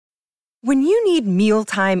When you need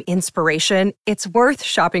mealtime inspiration, it's worth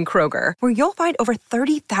shopping Kroger, where you'll find over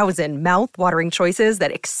 30,000 mouth-watering choices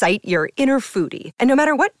that excite your inner foodie. And no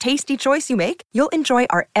matter what tasty choice you make, you'll enjoy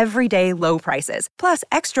our everyday low prices, plus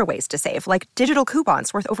extra ways to save, like digital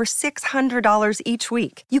coupons worth over $600 each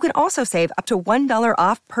week. You can also save up to $1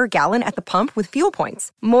 off per gallon at the pump with fuel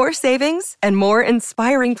points. More savings and more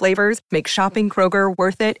inspiring flavors make shopping Kroger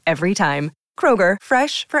worth it every time. Kroger,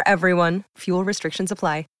 fresh for everyone. Fuel restrictions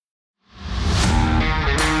apply.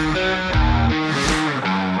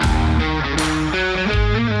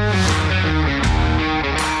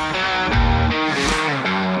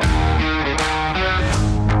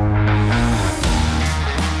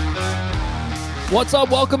 What's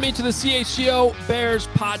up? Welcome into the CHGO Bears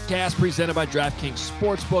podcast presented by DraftKings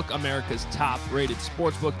Sportsbook, America's top-rated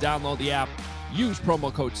sportsbook. Download the app. Use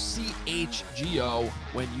promo code CHGO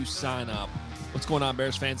when you sign up. What's going on,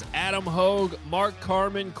 Bears fans? Adam Hogue, Mark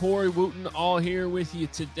Carman, Corey Wooten, all here with you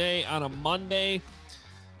today on a Monday.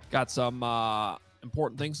 Got some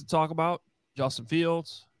important things to talk about. Justin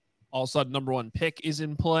Fields, all of a sudden, number one pick is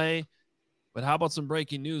in play. But how about some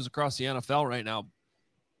breaking news across the NFL right now?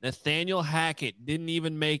 Nathaniel Hackett didn't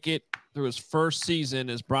even make it through his first season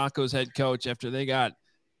as Broncos head coach after they got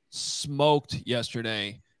smoked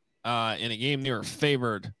yesterday in a game they were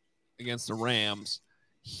favored against the Rams.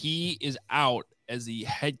 He is out as the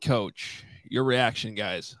head coach. Your reaction,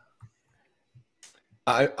 guys?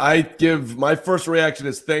 I give my first reaction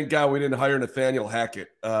is thank God we didn't hire Nathaniel Hackett.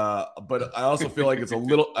 But I also feel like it's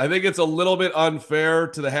I think it's a little bit unfair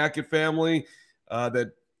to the Hackett family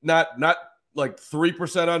that not like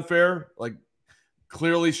 3% unfair, like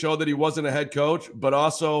clearly showed that he wasn't a head coach, but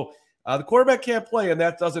also the quarterback can't play, and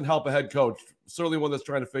that doesn't help a head coach, certainly one that's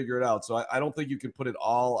trying to figure it out. So I don't think you can put it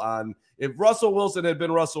all on. If Russell Wilson had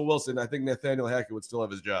been Russell Wilson, I think Nathaniel Hackett would still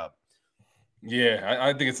have his job. Yeah,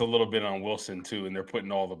 I think it's a little bit on Wilson too, and they're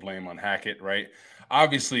putting all the blame on Hackett, right?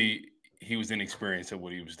 Obviously, he was inexperienced at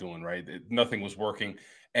what he was doing, right? Nothing was working,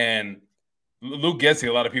 and Luke Getsy,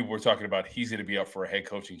 a lot of people were talking about he's going to be up for a head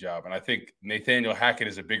coaching job. And I think Nathaniel Hackett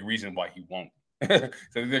is a big reason why he won't. So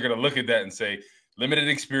they're going to look at that and say, limited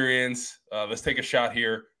experience, let's take a shot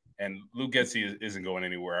here. And Luke Getsy isn't going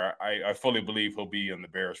anywhere. I fully believe he'll be on the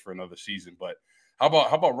Bears for another season. But how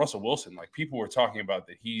about Russell Wilson? Like, people were talking about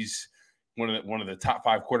that he's one of the top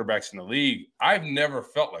 5 quarterbacks in the league. I've never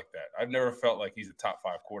felt like that. I've never felt like he's a top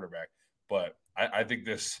 5 quarterback. But I think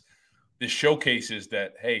this showcases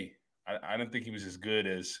that, hey, I don't think he was as good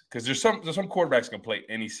as – because there's some quarterbacks can play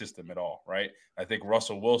any system at all, right? I think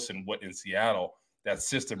Russell Wilson, in Seattle, that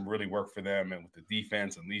system really worked for them, and with the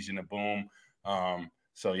defense and Legion of Boom.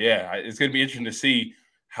 So, yeah, it's going to be interesting to see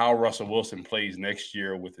how Russell Wilson plays next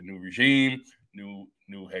year with the new regime, new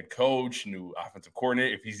head coach, new offensive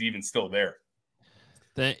coordinator, if he's even still there.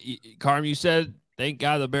 Carm, you said, thank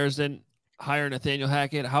God the Bears didn't hire Nathaniel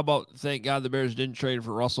Hackett. How about thank God the Bears didn't trade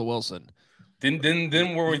for Russell Wilson?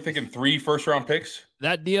 Then were we thinking 3 first-round picks?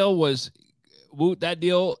 That deal,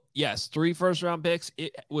 yes, 3 first-round picks.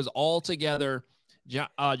 It was all together.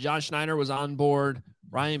 John Schneider was on board.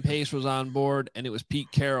 Ryan Pace was on board, and it was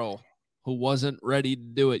Pete Carroll who wasn't ready to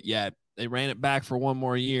do it yet. They ran it back for one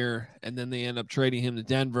more year, and then they end up trading him to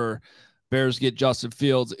Denver. Bears get Justin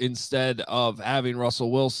Fields instead of having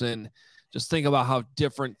Russell Wilson. Just think about how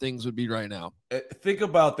different things would be right now. Think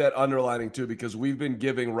about that underlining, too, because we've been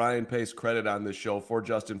giving Ryan Pace credit on this show for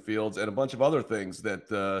Justin Fields and a bunch of other things that,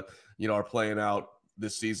 are playing out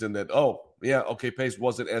this season that, Pace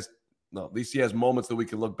wasn't as – no, at least he has moments that we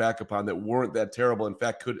can look back upon that weren't that terrible. In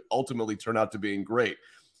fact, could ultimately turn out to being great.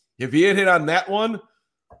 If he had hit on that one,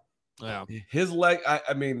 his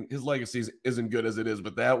legacy isn't good as it is,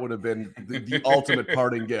 but that would have been the ultimate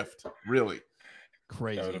parting gift, really.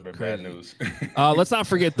 Crazy. That would have been bad news. Let's not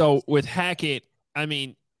forget, though, with Hackett,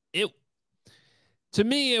 to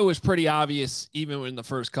me, it was pretty obvious, even in the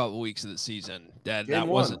first couple of weeks of the season, that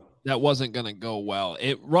wasn't going to go well.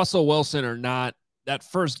 Russell Wilson or not, that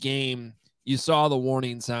first game, you saw the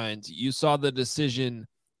warning signs. You saw the decision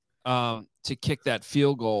to kick that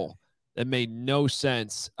field goal that made no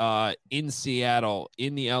sense in Seattle,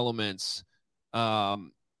 in the elements.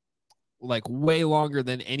 Like way longer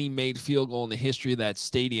than any made field goal in the history of that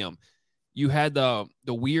stadium. You had the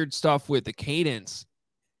weird stuff with the cadence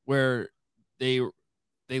where they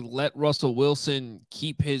let Russell Wilson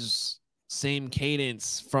keep his same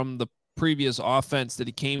cadence from the previous offense that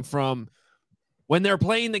he came from when they're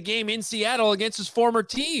playing the game in Seattle against his former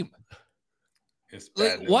team. It's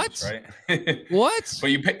bad news, what? Right? What?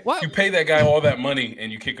 But you pay that guy all that money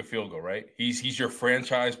and you kick a field goal, right? He's your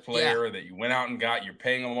franchise player that you went out and got. You're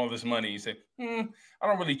paying him all this money. You say, I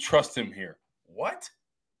don't really trust him here. What?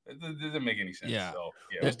 It doesn't make any sense. Yeah. So,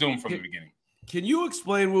 yeah, it was doomed from the beginning. Can you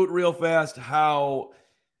explain, Woot, real fast, how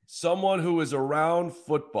someone who is around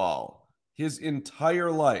football his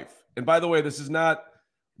entire life, and by the way, this is not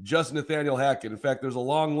just Nathaniel Hackett. In fact, there's a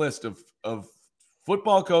long list of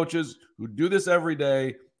football coaches who do this every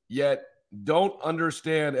day, yet don't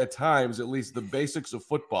understand at times, at least, the basics of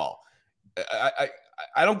football.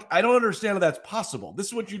 I don't understand how that's possible. This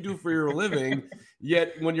is what you do for your living,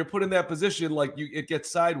 yet when you're put in that position, like it gets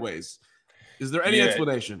sideways. Is there any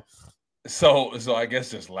explanation? So I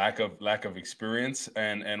guess just lack of experience,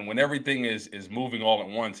 and when everything is moving all at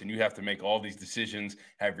once, and you have to make all these decisions,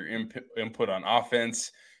 have your input on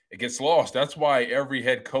offense, it gets lost. That's why every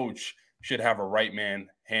head coach should have a right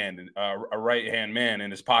hand man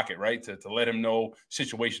in his pocket, right, to let him know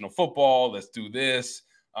situational football. Let's do this,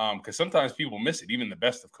 because sometimes people miss it, even the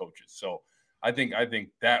best of coaches. So I think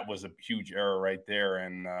that was a huge error right there,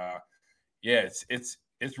 and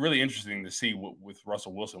it's really interesting to see with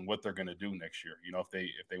Russell Wilson what they're going to do next year. You know,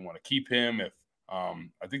 if they want to keep him,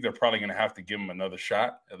 I think they're probably going to have to give him another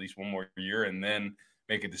shot, at least one more year, and then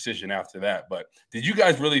make a decision after that. But did you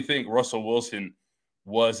guys really think Russell Wilson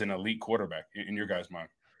was an elite quarterback in your guys' mind?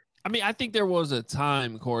 I mean, I think there was a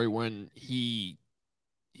time, Corey, when he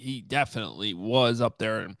definitely was up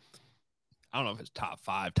there, and I don't know if it's top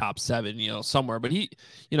 5, top 7, somewhere, but he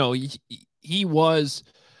was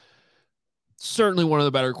certainly one of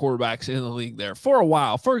the better quarterbacks in the league there for a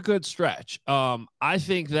while, for a good stretch. I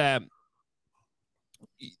think that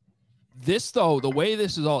the way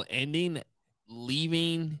this is all ending,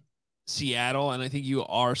 leaving Seattle, and I think you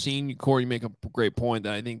are seeing, Corey, make a great point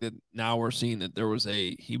that I think that now we're seeing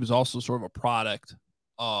that he was also sort of a product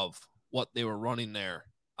of what they were running there,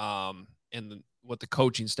 and what the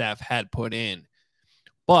coaching staff had put in.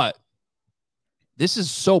 But this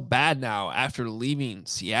is so bad now after leaving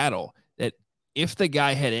Seattle that if the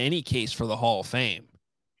guy had any case for the Hall of Fame,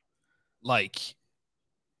 I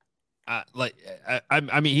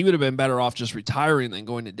mean, he would have been better off just retiring than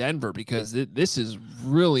going to Denver, because this is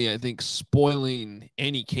really, I think, spoiling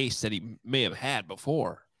any case that he may have had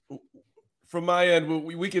before. From my end,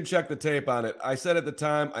 we can check the tape on it. I said at the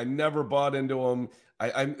time, I never bought into him.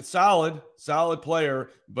 I'm solid player,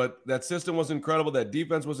 but that system was incredible. That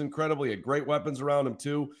defense was incredible. He had great weapons around him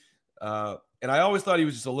too. And I always thought he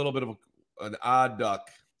was just a little bit of an odd duck.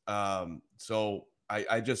 So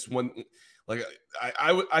I just went, like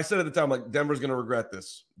I said at the time, like, Denver's going to regret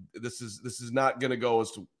this. This is not going to go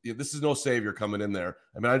this is no savior coming in there.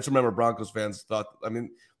 I mean, I just remember Broncos fans thought, I mean,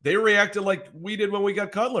 they reacted like we did when we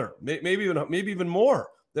got Cutler, maybe even more.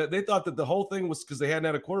 They thought that the whole thing was because they hadn't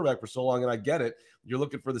had a quarterback for so long. And I get it. You're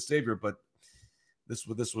looking for the savior, but this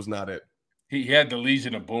was not it. He had the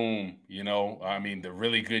Legion of Boom, I mean, the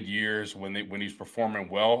really good years when he's performing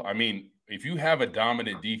well. I mean, if you have a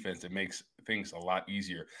dominant defense, it makes things a lot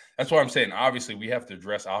easier. That's why I'm saying, obviously, we have to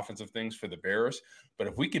address offensive things for the Bears. But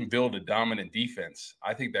if we can build a dominant defense,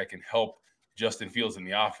 I think that can help Justin Fields in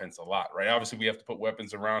the offense a lot, right? Obviously, we have to put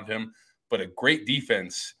weapons around him, but a great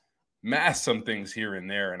defense masks some things here and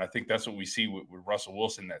there. And I think that's what we see with Russell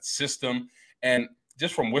Wilson, that system. And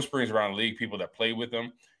just from whisperings around the league, people that play with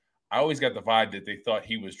him, I always got the vibe that they thought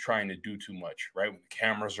he was trying to do too much, right? When the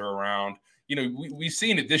cameras are around. We've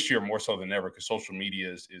seen it this year more so than ever because social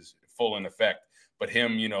media is full in effect. But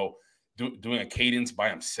him, doing a cadence by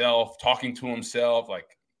himself, talking to himself,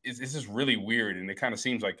 like, it's just really weird. And it kind of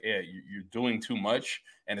seems like, you're doing too much,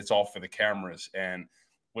 and it's all for the cameras. And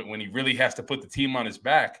when he really has to put the team on his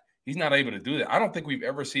back, he's not able to do that. I don't think we've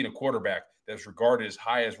ever seen a quarterback that's regarded as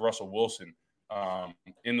high as Russell Wilson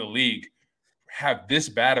in the league have this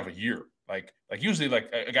bad of a year. Like usually, like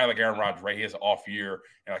a guy like Aaron Rodgers, right? He has an off year,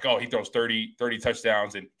 and he throws 30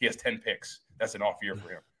 touchdowns and he has 10 picks. That's an off year for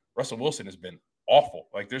him. Russell Wilson has been awful.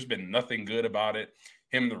 Like, there's been nothing good about it.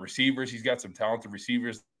 Him, the receivers, he's got some talented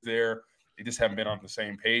receivers there. They just haven't been on the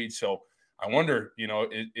same page. So I wonder,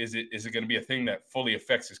 is it going to be a thing that fully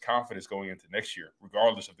affects his confidence going into next year,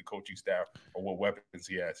 regardless of the coaching staff or what weapons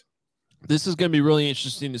he has? This is going to be really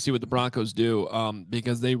interesting to see what the Broncos do,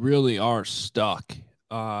 because they really are stuck.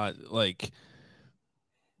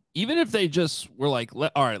 Even if they just were like,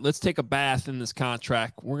 all right, let's take a bath in this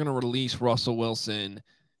contract. We're going to release Russell Wilson.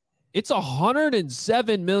 It's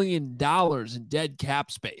 $107 million in dead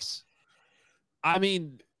cap space. I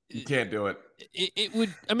mean, you can't do it. It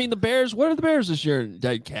would. I mean, the Bears. What are the Bears this year in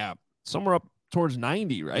dead cap? Somewhere up towards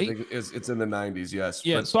 90, right? I think it's in the 90s. Yes.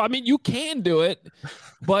 Yeah. So I mean, you can do it,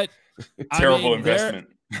 but terrible investment.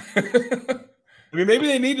 I mean, maybe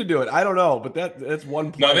they need to do it. I don't know, but that's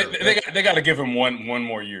one player. No, they got to give him one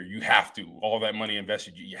more year. You have to. All that money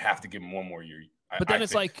invested, you have to give him one more year. But then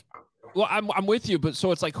it's like, Well, I'm with you, but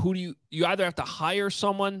so it's like, who do you either have to hire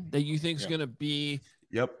someone that you think is going to be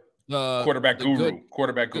the quarterback the guru,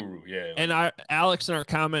 good, yeah. And Alex in our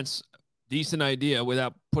comments, decent idea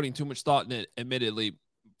without putting too much thought in it. Admittedly,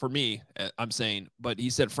 for me, I'm saying, but he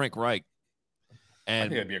said Frank Reich, and I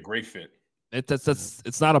think that'd be a great fit.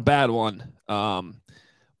 It's not a bad one.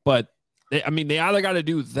 But they either got to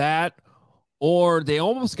do that, or they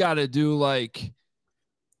almost got to do like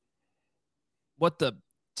what the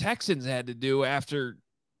Texans had to do after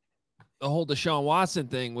the whole Deshaun Watson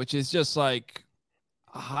thing, which is just like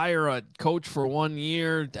hire a coach for 1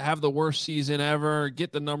 year to have the worst season ever,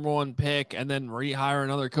 get the number 1 pick, and then rehire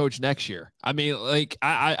another coach next year. I mean, like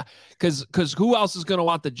because who else is going to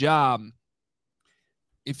want the job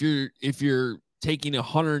if you're taking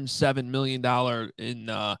 $107 million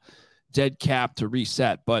in dead cap to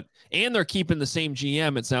reset? And they're keeping the same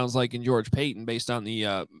GM, it sounds like, in George Payton, based on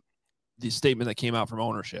the statement that came out from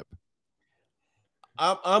ownership.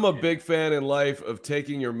 I'm a big fan in life of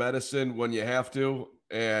taking your medicine when you have to,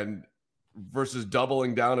 and versus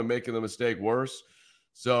doubling down and making the mistake worse.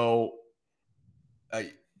 So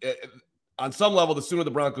on some level, the sooner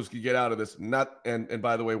the Broncos could get out of this, and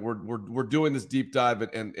by the way, we're doing this deep dive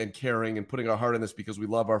and caring and putting our heart in this because we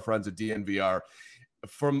love our friends at DNVR.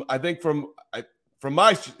 From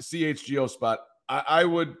my CHGO spot, I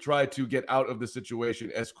would try to get out of the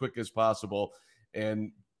situation as quick as possible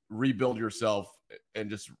and rebuild yourself and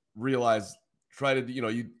just realize, try to,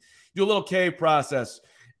 you do a little cave process,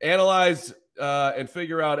 analyze and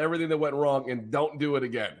figure out everything that went wrong and don't do it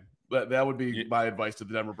again. But that would be my advice to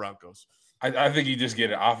the Denver Broncos. I think you just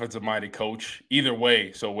get an offensive-minded coach either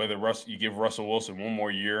way. So whether you give Russell Wilson 1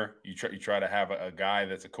 more year, you try to have a guy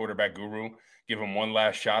that's a quarterback guru, give him one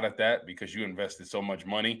last shot at that because you invested so much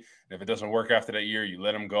money. And if it doesn't work after that year, you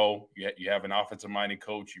let him go. You have an offensive-minded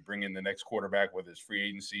coach. You bring in the next quarterback, whether it's free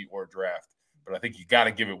agency or draft. But I think you got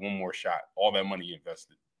to give it 1 more shot. All that money you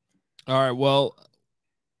invested. All right. Well,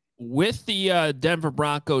 with the Denver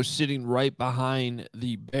Broncos sitting right behind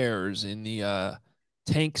the Bears in the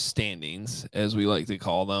tank standings, as we like to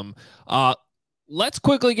call them, let's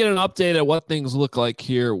quickly get an update at what things look like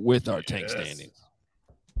here with our tank standings.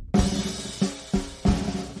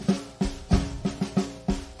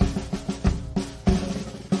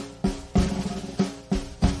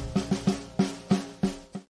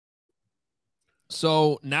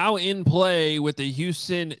 So now in play with the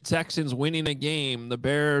Houston Texans winning a game, the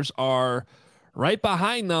Bears are right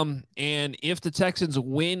behind them. And if the Texans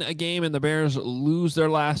win a game and the Bears lose their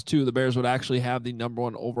last 2, the Bears would actually have the number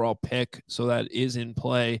 1 overall pick. So that is in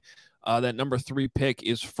play. That number 3 pick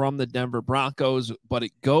is from the Denver Broncos, but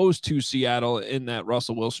it goes to Seattle in that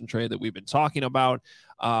Russell Wilson trade that we've been talking about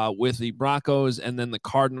with the Broncos. And then the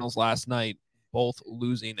Cardinals last night, both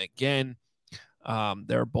losing again.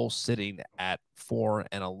 They're both sitting at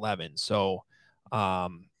 4-11. So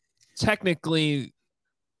technically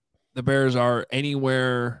the Bears are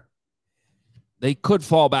anywhere. They could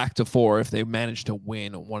fall back to 4 if they manage to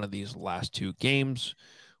win one of these last 2 games,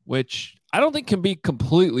 which I don't think can be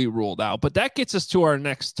completely ruled out. But that gets us to our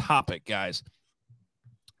next topic, guys.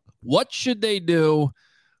 What should they do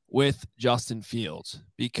with Justin Fields?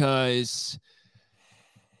 Because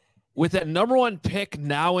with that number 1 pick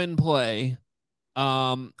now in play,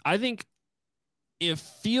 I think if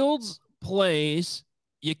Fields plays,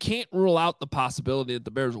 you can't rule out the possibility that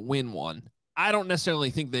the Bears win one. I don't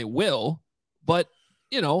necessarily think they will, but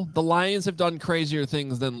the Lions have done crazier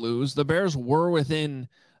things than lose. The Bears were within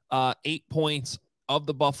 8 points of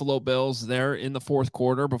the Buffalo Bills there in the 4th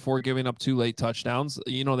quarter before giving up 2 late touchdowns.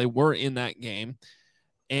 They were in that game.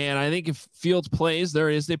 And I think if Fields plays, there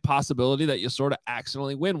is a possibility that you sort of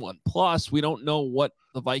accidentally win one. Plus, we don't know what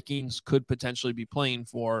the Vikings could potentially be playing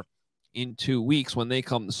for in 2 weeks when they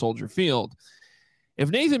come to Soldier Field. If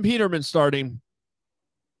Nathan Peterman's starting,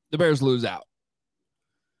 the Bears lose out.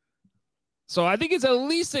 So I think it's at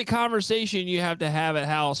least a conversation you have to have at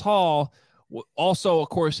Halas Hall. Also, of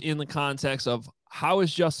course, in the context of how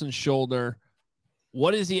is Justin's shoulder?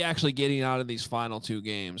 What is he actually getting out of these final 2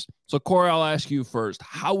 games? So, Corey, I'll ask you first.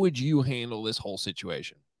 How would you handle this whole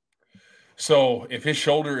situation? So, if his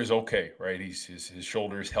shoulder is okay, right, his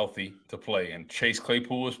shoulder is healthy to play, and Chase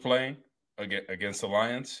Claypool is playing against the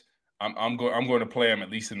Lions, I'm going to play him at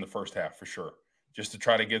least in the first half for sure, just to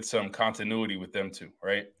try to get some continuity with them two,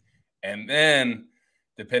 right? And then,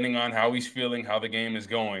 depending on how he's feeling, how the game is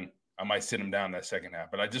going, I might sit him down that second half.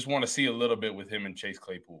 But I just want to see a little bit with him and Chase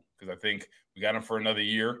Claypool because I think we got him for another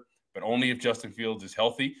year, but only if Justin Fields is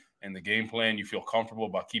healthy and the game plan you feel comfortable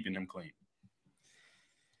about keeping him clean.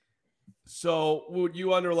 So would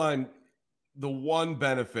you underline the one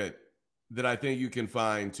benefit that I think you can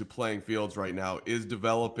find to playing Fields right now is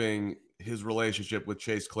developing his relationship with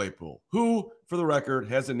Chase Claypool, who, for the record,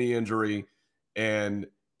 has a knee injury and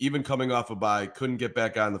even coming off a bye, couldn't get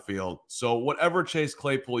back on the field. So whatever Chase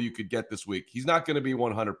Claypool you could get this week, he's not going to be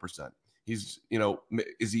 100%. He's,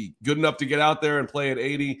 is he good enough to get out there and play at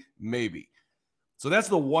 80? Maybe. So that's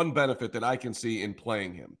the one benefit that I can see in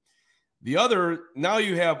playing him. The other, now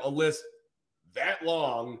you have a list that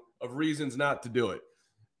long of reasons not to do it.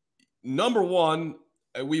 Number one,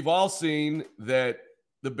 we've all seen that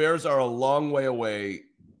the Bears are a long way away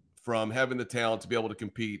from having the talent to be able to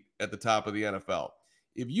compete at the top of the NFL.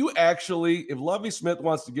 If Lovie Smith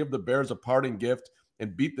wants to give the Bears a parting gift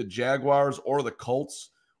and beat the Jaguars or the Colts,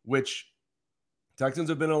 which Texans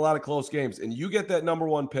have been in a lot of close games, and you get that number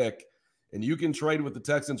one pick and you can trade with the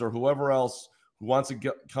Texans or whoever else who wants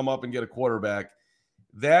to come up and get a quarterback,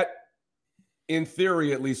 that in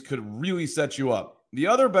theory at least could really set you up. The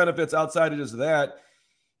other benefits outside of just that,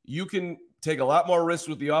 you can take a lot more risks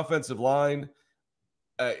with the offensive line.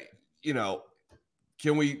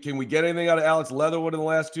 Can we get anything out of Alex Leatherwood in the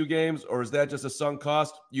last two games, or is that just a sunk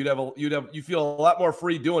cost? You feel a lot more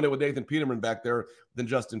free doing it with Nathan Peterman back there than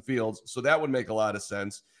Justin Fields, so that would make a lot of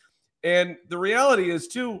sense. And the reality is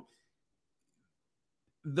too,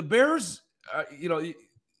 the Bears,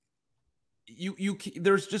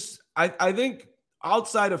 there's just I think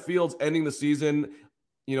outside of Fields ending the season,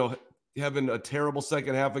 having a terrible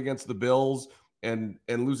second half against the Bills and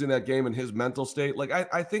losing that game in his mental state, like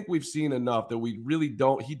I think we've seen enough that we really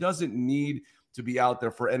don't. He doesn't need to be out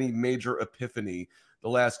there for any major epiphany the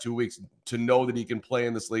last 2 weeks to know that he can play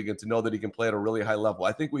in this league and to know that he can play at a really high level.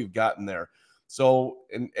 I think we've gotten there. So,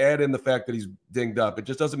 and add in the fact that he's dinged up, it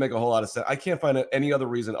just doesn't make a whole lot of sense. I can't find any other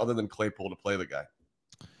reason other than Claypool to play the guy.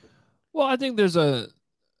 Well, I think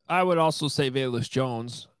I would also say Velus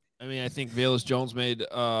Jones. I mean, I think Velus Jones made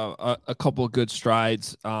a couple of good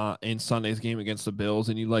strides in Sunday's game against the Bills,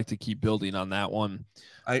 and you'd like to keep building on that one.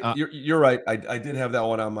 You're right. I did have that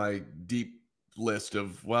one on my deep list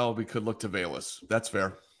of, we could look to Velus. That's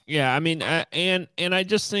fair. Yeah, I mean, and I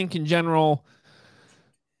just think in general,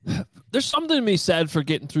 there's something to be said for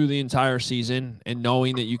getting through the entire season and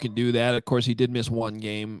knowing that you can do that. Of course, he did miss one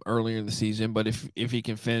game earlier in the season, but if he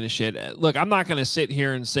can finish it, look, I'm not going to sit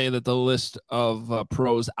here and say that the list of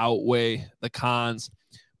pros outweigh the cons,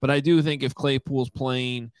 but I do think if Claypool's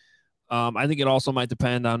playing, I think it also might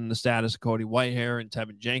depend on the status of Cody Whitehair and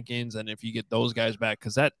Tevin Jenkins, and if you get those guys back,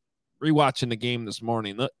 because that rewatching the game this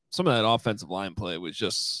morning, some of that offensive line play was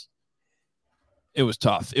just, it was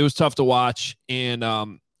tough. It was tough to watch,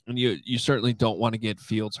 and you certainly don't want to get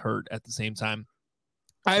Fields hurt at the same time.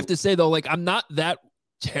 I have to say, though, like, I'm not that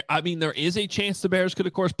I mean, there is a chance the Bears could,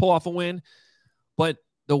 of course, pull off a win, but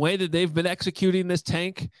the way that they've been executing this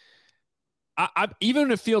tank,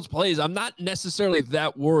 even if Fields plays, I'm not necessarily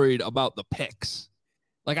that worried about the picks.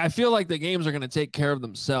 Like, I feel like the games are going to take care of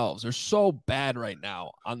themselves. They're so bad right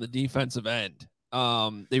now on the defensive end.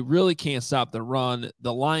 They really can't stop the run.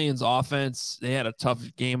 The Lions offense, they had a tough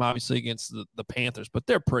game, obviously, against the Panthers, but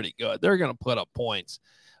they're pretty good. They're going to put up points.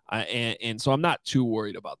 And so I'm not too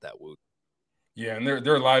worried about that, Woot. Yeah, and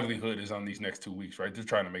their livelihood is on these next 2 weeks, right? They're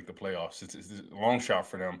trying to make the playoffs. It's a long shot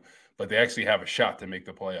for them, but they actually have a shot to make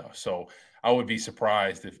the playoffs. So I would be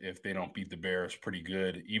surprised if they don't beat the Bears pretty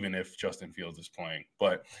good, even if Justin Fields is playing.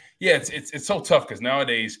 But yeah, it's so tough because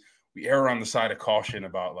nowadays we err on the side of caution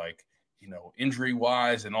about, like, injury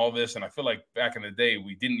wise and all this. And I feel like back in the day,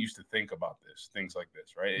 we didn't used to think about things like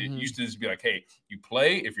this, right? Mm-hmm. It used to just be like, hey, you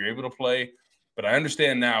play if you're able to play. But I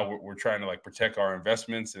understand now we're trying to, like, protect our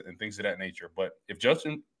investments and things of that nature. But if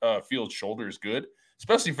Justin Fields' shoulder is good,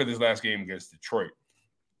 especially for this last game against Detroit,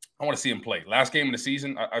 I want to see him play. Last game of the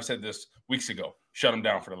season, I've said this weeks ago, shut him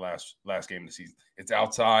down for the last game of the season. It's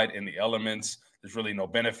outside in the elements. There's really no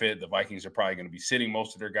benefit. The Vikings are probably going to be sitting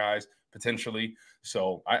most of their guys potentially.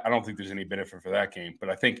 So I don't think there's any benefit for that game. But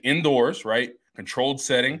I think indoors, right, controlled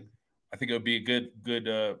setting, I think it would be a good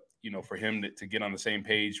for him to get on the same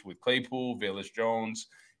page with Claypool, Velus Jones,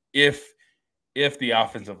 if the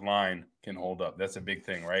offensive line can hold up. That's a big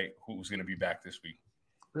thing, right? Who's going to be back this week?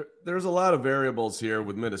 There's a lot of variables here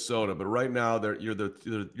with Minnesota, but right now you're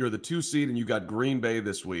the 2 seed and you got Green Bay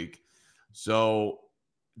this week. So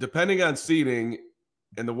depending on seeding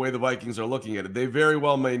and the way the Vikings are looking at it, they very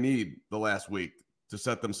well may need the last week to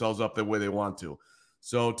set themselves up the way they want to.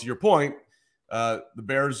 So to your point, the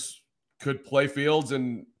Bears could play Fields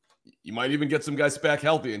and you might even get some guys back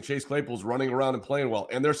healthy and Chase Claypool's running around and playing well,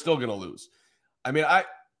 and they're still going to lose. I mean,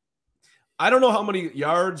 I don't know how many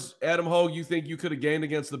yards, Adam Hogue, you think you could have gained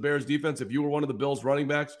against the Bears defense if you were one of the Bills running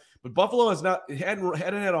backs. But Buffalo hadn't had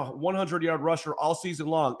a 100-yard rusher all season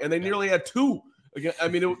long, and they nearly had 2. I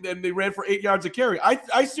mean, and they ran for 8 yards a carry.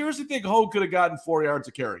 I seriously think Hogue could have gotten 4 yards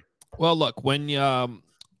a carry. Well, look, when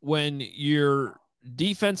your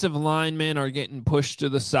defensive linemen are getting pushed to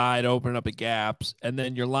the side, opening up gaps, and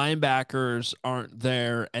then your linebackers aren't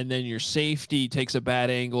there, and then your safety takes a bad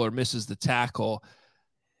angle or misses the tackle,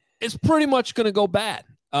 it's pretty much going to go bad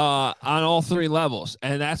on all 3 levels.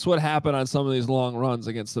 And that's what happened on some of these long runs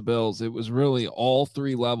against the Bills. It was really all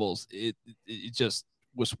 3 levels. It just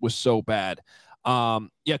was so bad.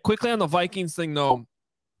 Quickly on the Vikings thing, though.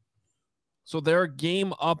 So they're a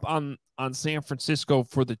game up on San Francisco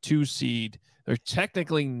for the 2 seed. They're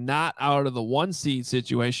technically not out of the 1 seed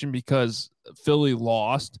situation because Philly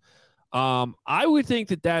lost. I would think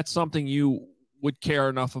that that's something you would care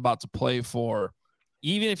enough about to play for.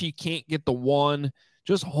 Even if you can't get the 1,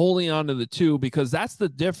 just holding on to the 2, because that's the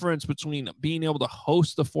difference between being able to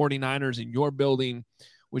host the 49ers in your building,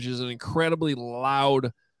 which is an incredibly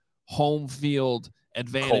loud home field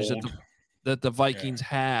advantage that the Vikings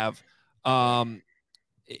have, as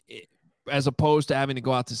opposed to having to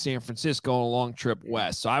go out to San Francisco on a long trip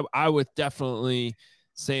west. So I would definitely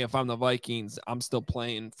say if I'm the Vikings, I'm still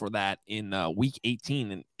playing for that in week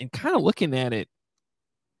 18 and kind of looking at it.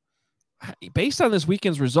 Based on this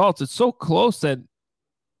weekend's results, it's so close that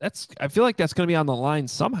I feel like that's going to be on the line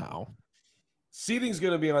somehow. Seeding's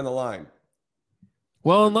going to be on the line.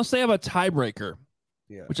 Well, unless they have a tiebreaker,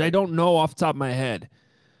 which I don't know off the top of my head.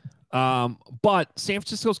 But San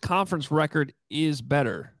Francisco's conference record is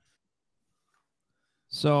better.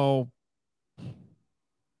 So,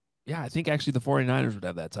 I think actually the 49ers would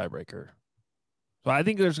have that tiebreaker. So I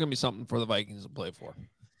think there's going to be something for the Vikings to play for.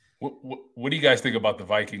 What do you guys think about the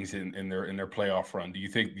Vikings in their playoff run? Do you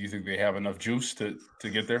think they have enough juice to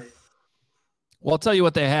get there? Well, I'll tell you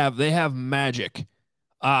what they have. They have magic.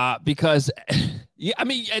 Because I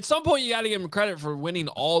mean, at some point you got to give them credit for winning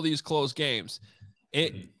all these close games.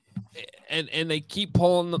 And they keep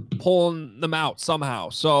pulling them out somehow.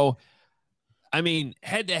 So, I mean,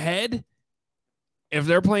 head to head, if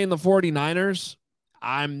they're playing the 49ers,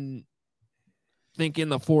 I'm thinking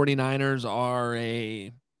the 49ers are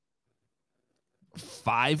a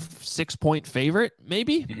 5-6 point favorite,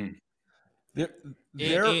 maybe.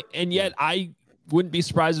 Mm-hmm. And yet I wouldn't be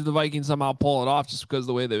surprised if the Vikings somehow pull it off just because of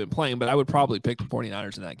the way they've been playing, but I would probably pick the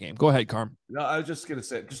 49ers in that game. Go ahead, Carm. No, I was just going to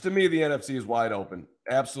say, just to me, the NFC is wide open.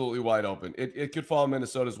 Absolutely wide open. It could fall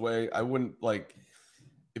Minnesota's way. I wouldn't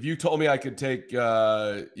if you told me I could take,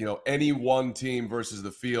 any one team versus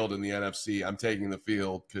the field in the NFC, I'm taking the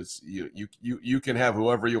field because you can have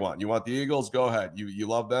whoever you want. You want the Eagles? Go ahead. You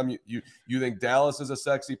love them. You think Dallas is a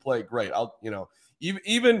sexy play? Great.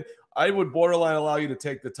 Even I would borderline allow you to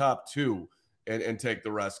take the top 2 and take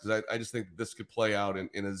the rest because I just think this could play out in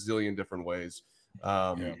a zillion different ways.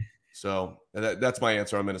 So that's my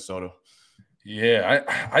answer on Minnesota. Yeah,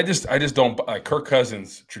 I just don't. Kirk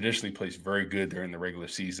Cousins traditionally plays very good during the regular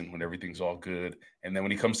season when everything's all good, and then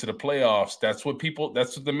when he comes to the playoffs, that's what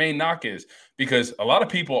the main knock is, because a lot of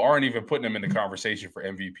people aren't even putting him in the conversation for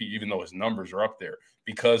MVP, even though his numbers are up there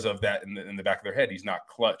because of that in the back of their head. He's not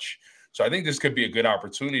clutch, so I think this could be a good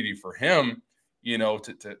opportunity for him,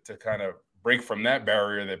 to kind of break from that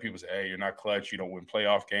barrier that people say, hey, you're not clutch, you don't win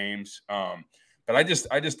playoff games. But I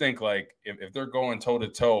just think like if they're going toe to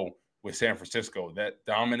toe with San Francisco, that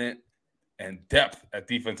dominant and depth at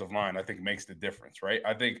defensive line, I think makes the difference, right?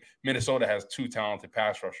 I think Minnesota has 2 talented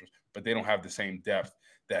pass rushers, but they don't have the same depth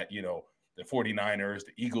that, the 49ers,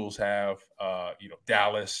 the Eagles have,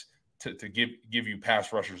 Dallas to give you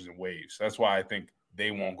pass rushers in waves. That's why I think they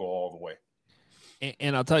won't go all the way.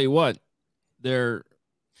 And I'll tell you what, their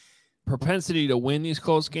propensity to win these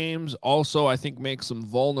close games also, I think, makes them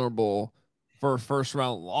vulnerable for a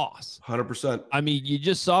first-round loss. 100%. I mean, you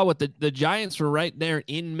just saw what the Giants were right there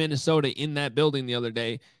in Minnesota in that building the other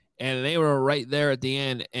day, and they were right there at the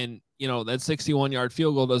end, and, that 61-yard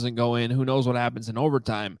field goal doesn't go in. Who knows what happens in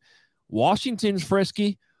overtime? Washington's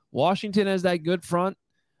frisky. Washington has that good front.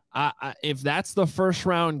 If that's the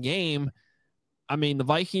first-round game, I mean, the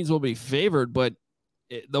Vikings will be favored, but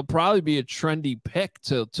they'll probably be a trendy pick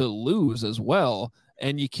to lose as well.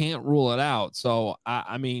 And you can't rule it out. So,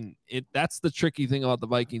 I mean, that's the tricky thing about the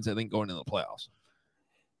Vikings, I think, going into the playoffs.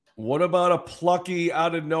 What about a plucky,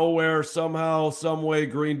 out of nowhere, somehow, some way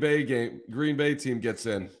Green Bay team gets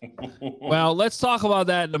in? Well, let's talk about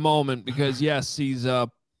that in a moment because, yes, these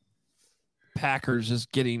Packers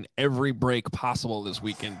just getting every break possible this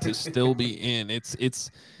weekend to still be in. It's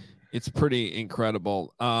pretty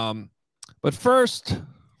incredible. But first,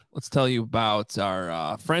 let's tell you about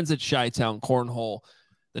our friends at Chi-Town Cornhole,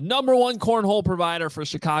 the #1 cornhole provider for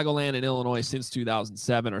Chicagoland and Illinois since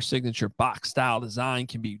 2007. Our signature box-style design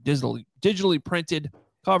can be digitally printed,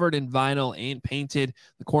 covered in vinyl, and painted.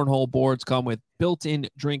 The cornhole boards come with built-in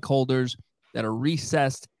drink holders that are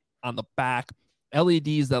recessed on the back,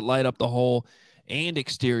 LEDs that light up the hole and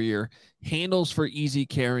exterior, handles for easy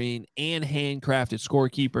carrying, and handcrafted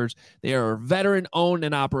scorekeepers. They are a veteran-owned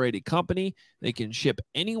and operated company. They can ship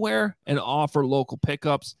anywhere and offer local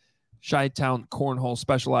pickups. Chi-Town Cornhole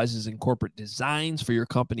specializes in corporate designs for your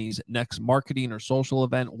company's next marketing or social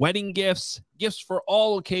event, wedding gifts, gifts for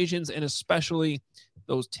all occasions, and especially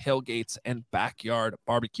those tailgates and backyard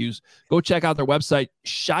barbecues. Go check out their website.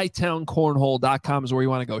 ChiTownCornhole.com is where you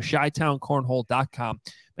want to go. ChiTownCornhole.com.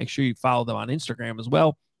 Make sure you follow them on Instagram as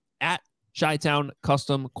well at Chi-Town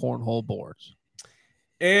Custom Cornhole Boards.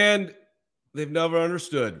 And they've never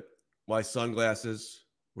understood why sunglasses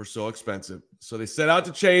were so expensive. So they set out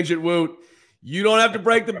to change it, Woot. You don't have to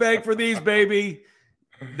break the bank for these, baby.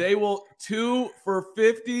 They will 2 for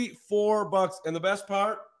 $54. And the best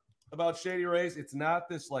part about Shady Rays, it's not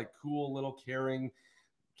this like cool little carrying,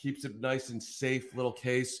 keeps it nice and safe little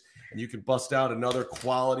case. And you can bust out another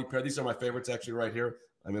quality pair. These are my favorites actually right here.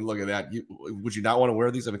 I mean, look at that. Would you not want to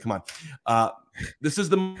wear these? I mean, come on. This is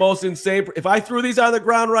the most insane. If I threw these on the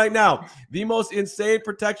ground right now, the most insane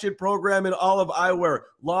protection program in all of eyewear.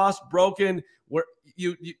 Lost, broken, where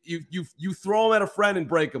you throw them at a friend and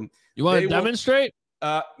break them. You want to demonstrate?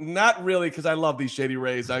 Not really, because I love these Shady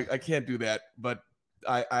Rays. I can't do that, but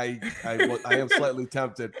I am slightly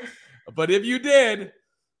tempted. But if you did,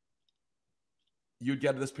 you'd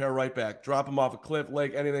get this pair right back. Drop them off a cliff,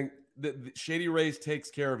 lake, anything. The Shady Rays takes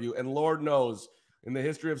care of you. And Lord knows, in the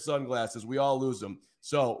history of sunglasses, we all lose them.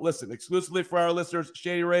 So listen, exclusively for our listeners,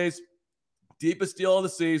 Shady Rays, deepest deal of the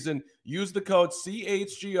season. Use the code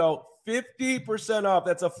CHGO, 50% off.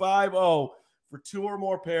 That's a 50 for 2 or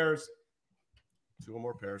more pairs. 2 or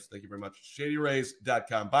more pairs. Thank you very much.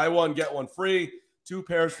 ShadyRays.com. Buy one, get one free. 2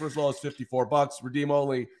 pairs for as low as $54. Redeem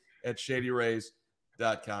only at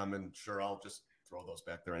ShadyRays.com. And sure, I'll just throw those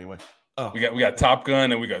back there anyway. Oh. We got Top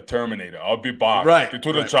Gun and we got Terminator. I'll be back. Right.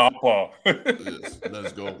 To the chopper. Yes,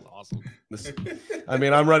 let's go. Awesome.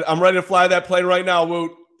 I'm ready to fly that plane right now,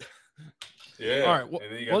 Woot. Yeah. All right. Well,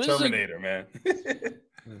 and then you got Terminator, man.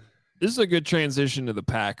 This is a good transition to the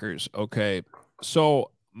Packers. Okay.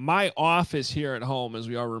 So my office here at home, as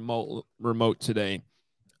we are remote today,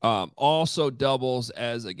 also doubles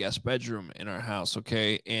as a guest bedroom in our house.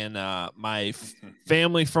 Okay. And my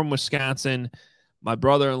family from Wisconsin, my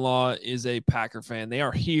brother-in-law is a Packer fan. They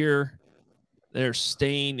are here. They're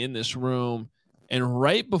staying in this room. And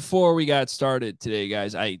right before we got started today,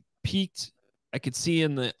 guys, I peeked. I could see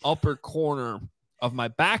in the upper corner of my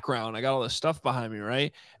background, I got all this stuff behind me,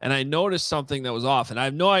 right? And I noticed something that was off. And I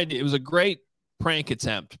have no idea. It was a great prank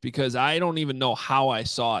attempt because I don't even know how I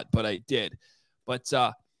saw it, but I did. But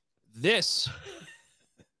this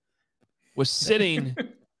was sitting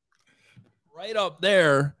right up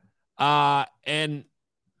there. And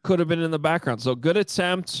could have been in the background. So good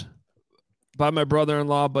attempt by my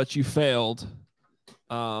brother-in-law, but you failed.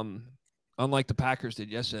 Unlike the Packers did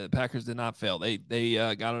yesterday. The Packers did not fail.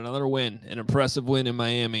 They got another win, an impressive win in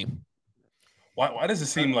Miami. Why does it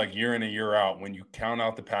seem like year in and year out when you count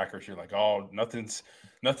out the Packers, you're like, oh, nothing's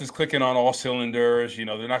clicking on all cylinders. You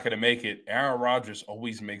know, they're not going to make it. Aaron Rodgers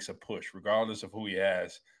always makes a push, regardless of who he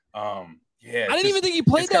has. Yeah, I didn't even think he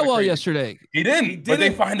played that well yesterday. He didn't, but they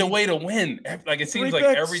find a way to win. Like it seems like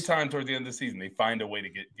every time toward the end of the season, they find a way to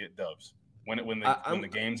get dubs when the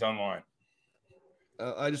game's online.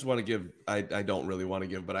 I just want to give. I don't really want to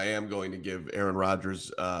give, but I am going to give Aaron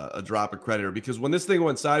Rodgers a drop of credit because when this thing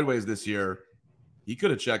went sideways this year, he could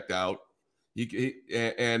have checked out.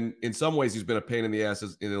 And in some ways, he's been a pain in the ass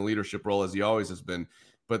in a leadership role as he always has been.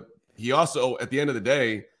 But he also, at the end of the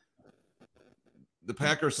day, the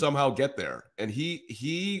Packers somehow get there. And he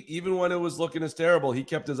even when it was looking as terrible, he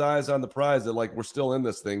kept his eyes on the prize that like we're still in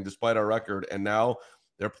this thing despite our record. And now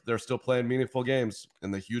they're still playing meaningful games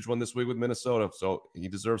and the huge one this week with Minnesota. So he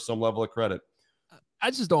deserves some level of credit.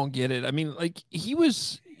 I just don't get it. I mean, like he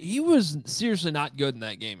was seriously not good in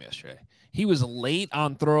that game yesterday. He was late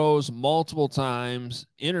on throws multiple times,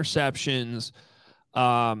 interceptions.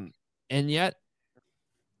 And yet,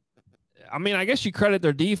 I mean, I guess you credit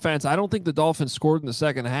their defense. I don't think the Dolphins scored in the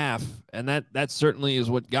second half, and that certainly is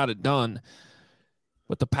what got it done.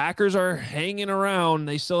 But the Packers are hanging around.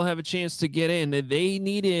 They still have a chance to get in. They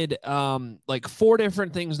needed like 4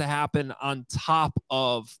 different things to happen on top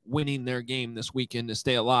of winning their game this weekend to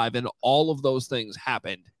stay alive, and all of those things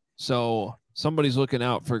happened. So somebody's looking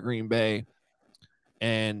out for Green Bay.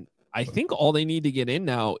 And I think all they need to get in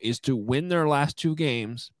now is to win their last 2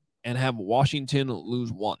 games and have Washington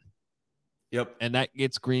lose 1. Yep. And that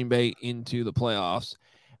gets Green Bay into the playoffs.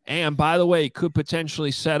 And by the way, could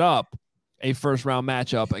potentially set up a first-round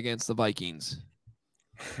matchup against the Vikings.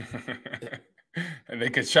 And they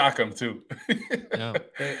could shock them too. Yeah.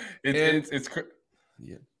 It's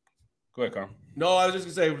yeah. Go ahead, Carl. No, I was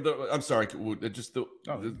just gonna say. I'm sorry. Just the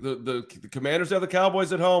Commanders have the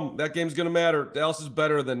Cowboys at home. That game's gonna matter. Dallas is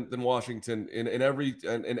better than Washington in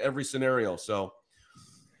every scenario. So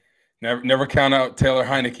never count out Taylor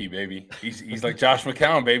Heineke, baby. He's like Josh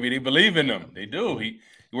McCown, baby. They believe in him. They do. He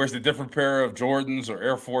wears a different pair of Jordans or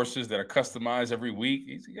Air Forces that are customized every week.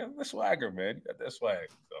 He's got the swagger, man. He got that swag.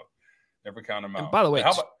 So never count him out. And by the way,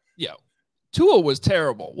 Tua was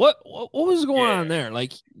terrible. What was going on there?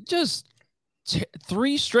 Like, just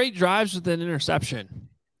 3 straight drives with an interception.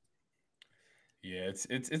 Yeah,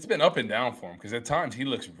 it's been up and down for him because at times he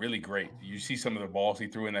looks really great. You see some of the balls he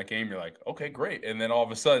threw in that game, you're like, okay, great. And then all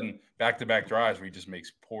of a sudden, back-to-back drives where he just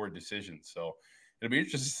makes poor decisions. So it'll be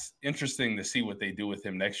interesting to see what they do with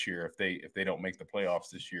him next year if they don't make the playoffs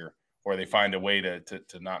this year or they find a way to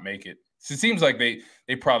not make it. So it seems like they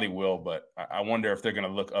probably will, but I wonder if they're going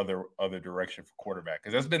to look other direction for quarterback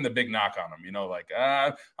because that's been the big knock on him. Like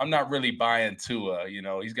I'm not really buying Tua.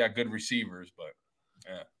 He's got good receivers, but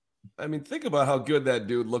yeah. I mean, think about how good that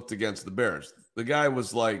dude looked against the Bears. The guy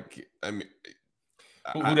was like, I mean,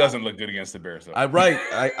 who doesn't look good against the Bears? Though? I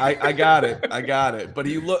got it. But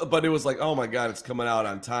it was like, oh my God, it's coming out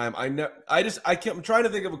on time. I'm trying to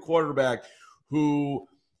think of a quarterback who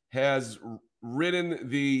has ridden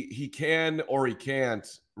the he can or he can't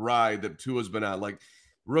ride that Tua's been on. Like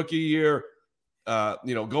rookie year,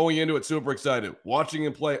 going into it super excited, watching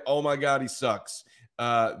him play. Oh my God, he sucks.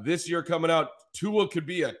 This year coming out, Tua could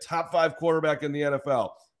be a top 5 quarterback in the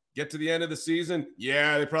NFL. Get to the end of the season,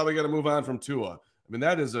 yeah, they probably got to move on from Tua. I mean,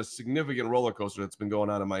 that is a significant roller coaster that's been going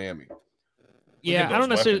on in Miami. Yeah, I don't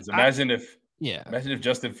necessarily. Imagine if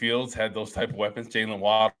Justin Fields had those type of weapons, Jalen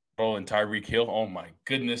Waddle and Tyreek Hill. Oh my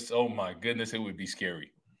goodness, it would be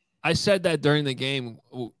scary. I said that during the game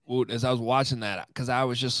as I was watching that because I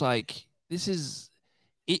was just like, this is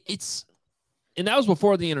it's. And that was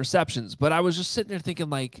before the interceptions, but I was just sitting there thinking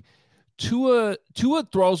like Tua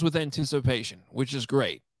throws with anticipation, which is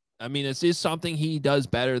great. I mean, this is something he does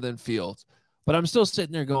better than Fields, but I'm still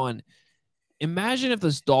sitting there going, imagine if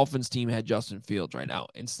this Dolphins team had Justin Fields right now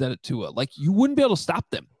instead of Tua. Like you wouldn't be able to stop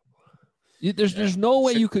them. There's no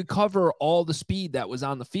way you could cover all the speed that was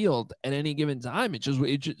on the field at any given time. It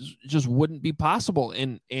just wouldn't be possible.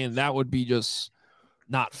 And that would be just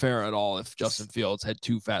not fair at all if Justin Fields had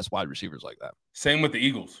 2 fast wide receivers like that. Same with the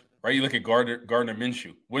Eagles, right? You look at Gardner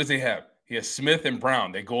Minshew. What does he have? He has Smith and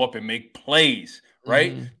Brown. They go up and make plays,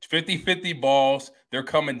 right? 50-50 balls. They're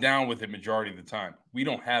coming down with it majority of the time. We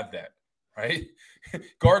don't have that, right?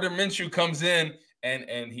 Gardner Minshew comes in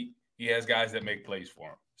and he has guys that make plays for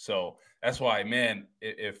him. So that's why, man,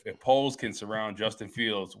 if Poles can surround Justin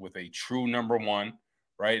Fields with a true number 1,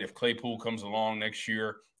 right? If Claypool comes along next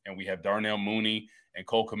year and we have Darnell Mooney and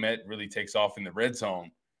Cole Kmet really takes off in the red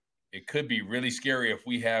zone, it could be really scary if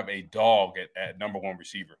we have a dog at number 1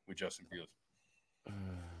 receiver with Justin Fields.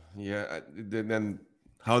 Yeah. Then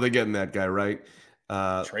how are they getting that guy, right?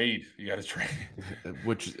 Trade. You got to trade.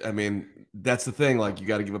 Which, I mean, that's the thing. Like, you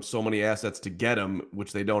got to give up so many assets to get him,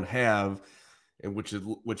 which they don't have, and which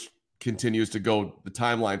continues to go. The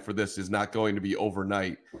timeline for this is not going to be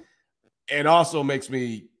overnight. And also makes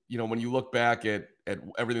me, when you look back at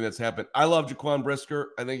everything that's happened, I love Jaquan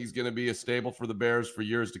Brisker. I think he's going to be a staple for the Bears for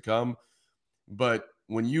years to come. But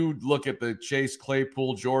when you look at the Chase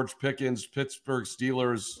Claypool, George Pickens, Pittsburgh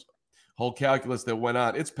Steelers whole calculus that went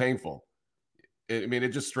on, it's painful. It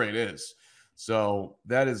just straight is. So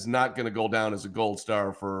that is not going to go down as a gold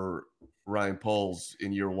star for Ryan Poles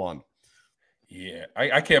in year 1. Yeah,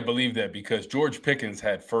 I can't believe that because George Pickens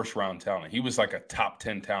had first-round talent. He was like a top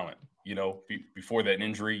 10 talent. Before that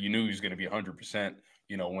injury, you knew he was going to be 100%,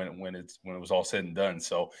 when it was all said and done.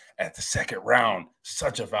 So at the second round,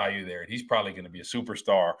 such a value there. He's probably going to be a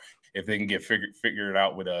superstar if they can get figured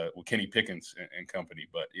out with Kenny Pickens and company.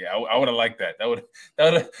 But yeah, I would have liked that. That would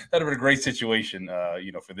have been a great situation,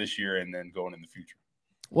 for this year and then going in the future.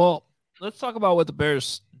 Well, let's talk about what the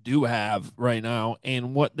Bears do have right now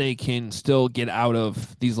and what they can still get out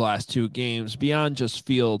of these last 2 games beyond just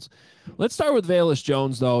Fields. Let's start with Velus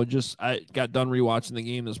Jones, though. I got done rewatching the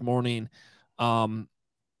game this morning.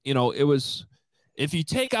 It was, if you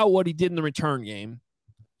take out what he did in the return game,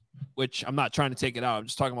 which I'm not trying to take it out. I'm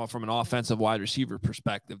just talking about from an offensive wide receiver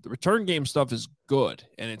perspective. The return game stuff is good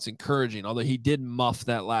and it's encouraging, although he did muff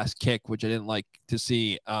that last kick, which I didn't like to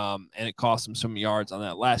see. And it cost him some yards on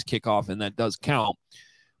that last kickoff, and that does count.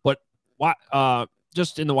 But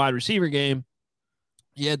just in the wide receiver game,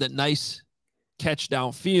 he had that nice catch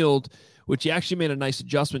downfield, which he actually made a nice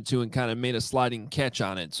adjustment to and kind of made a sliding catch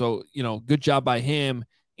on it. So, good job by him.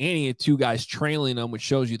 And he had two guys trailing him, which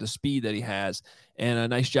shows you the speed that he has. And a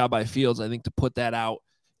nice job by Fields, I think, to put that out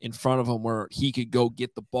in front of him where he could go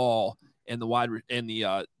get the ball, and the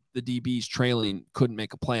DBs trailing couldn't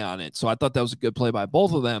make a play on it. So I thought that was a good play by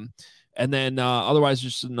both of them. And then otherwise,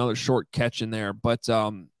 just another short catch in there. But,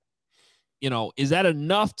 is that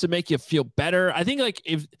enough to make you feel better? I think,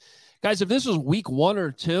 if this was week 1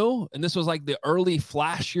 or 2, and this was like the early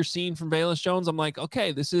flash you're seeing from Velus Jones, I'm like,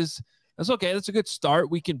 okay, that's okay. That's a good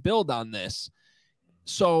start. We can build on this.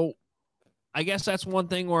 So I guess that's one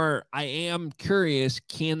thing where I am curious,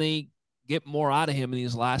 can they get more out of him in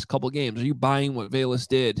these last couple of games? Are you buying what Velus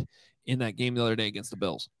did in that game the other day against the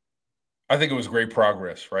Bills? I think it was great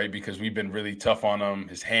progress, right? Because we've been really tough on him.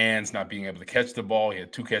 His hands, not being able to catch the ball. He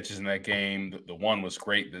had 2 catches in that game. The one was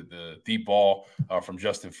great, the deep ball from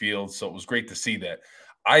Justin Fields. So it was great to see that.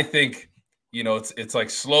 I think, it's like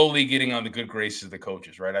slowly getting on the good graces of the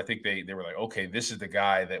coaches, right? I think they were like, okay, this is the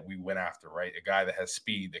guy that we went after, right? A guy that has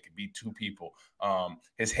speed, that can beat 2 people.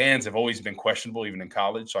 His hands have always been questionable, even in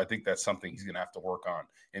college. So I think that's something he's going to have to work on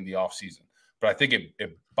in the offseason. But I think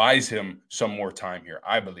it buys him some more time here,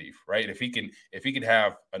 I believe, right? If he can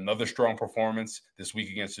have another strong performance this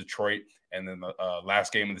week against Detroit, and then the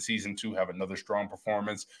last game of the season too, have another strong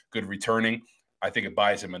performance, good returning, I think it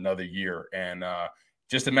buys him another year. And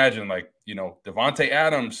just imagine, Davante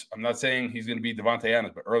Adams. I'm not saying he's going to be Davante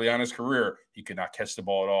Adams, but early on in his career, he could not catch the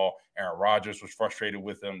ball at all. Aaron Rodgers was frustrated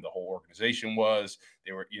with him. The whole organization was.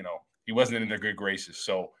 They were, he wasn't in their good graces.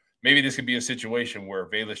 So maybe this could be a situation where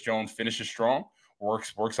Velus Jones finishes strong,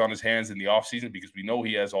 works on his hands in the offseason, because we know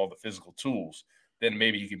he has all the physical tools. Then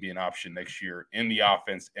maybe he can be an option next year in the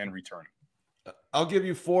offense and returning. I'll give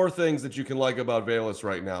you 4 things that you can like about Velus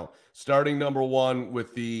right now. Starting number 1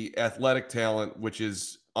 with the athletic talent, which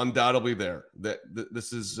is undoubtedly there.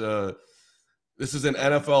 This is an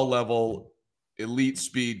NFL level elite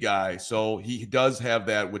speed guy. So he does have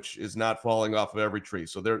that, which is not falling off of every tree.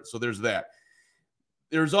 So there's that.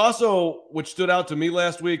 There's also, which stood out to me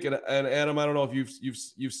last week, and Adam, I don't know if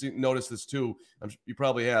you've noticed this too. You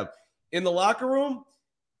probably have. In the locker room,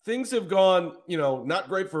 things have gone, not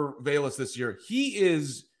great for Velus this year. He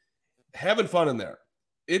is having fun in there.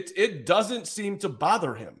 It doesn't seem to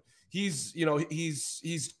bother him. He's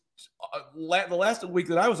the last week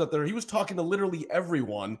that I was up there, he was talking to literally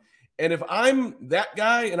everyone. And if I'm that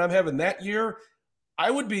guy and I'm having that year,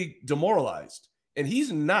 I would be demoralized. And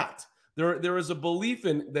he's not. There is a belief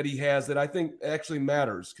in that he has that I think actually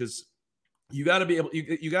matters, because you got to be able,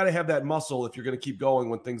 you got to have that muscle if you're going to keep going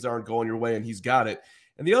when things aren't going your way, and he's got it.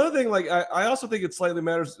 And the other thing, I also think it slightly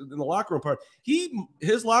matters in the locker room part.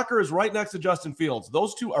 His locker is right next to Justin Fields.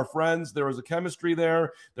 Those two are friends. There is a chemistry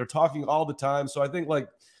there. They're talking all the time. So I think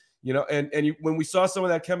when we saw some of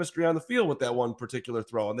that chemistry on the field with that one particular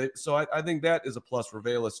throw, I think that is a plus for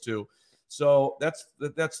Velus too. So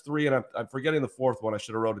that's 3, and I'm forgetting the 4th one. I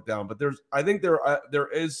should have wrote it down. But there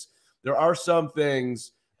are some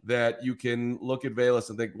things that you can look at Velus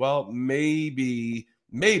and think, well, maybe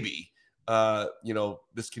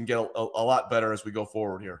this can get a lot better as we go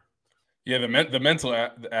forward here. Yeah, the mental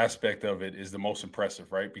aspect of it is the most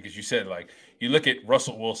impressive, right? Because you said, you look at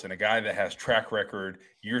Russell Wilson, a guy that has track record,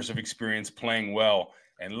 years of experience playing well,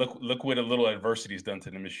 and look what a little adversity has done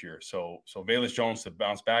to them this year. So Velus Jones to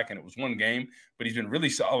bounce back, and it was one game, but he's been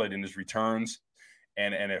really solid in his returns.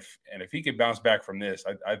 And if he could bounce back from this,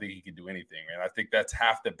 I think he could do anything. And I think that's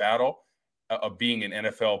half the battle of being an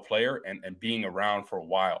NFL player and being around for a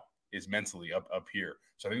while, is mentally up here.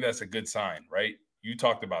 So I think that's a good sign, right? You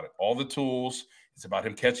talked about it. All the tools. It's about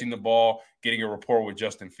him catching the ball, getting a rapport with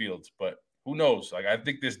Justin Fields. But who knows? I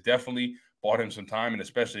think this definitely bought him some time, and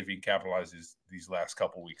especially if he capitalizes these last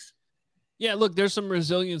couple weeks. Yeah, look, there's some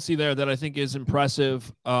resiliency there that I think is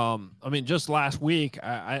impressive. Just last week,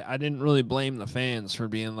 I didn't really blame the fans for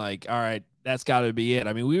being like, all right, that's got to be it.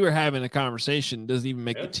 I mean, we were having a conversation, doesn't even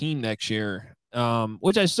make the team next year,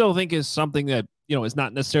 which I still think is something that, is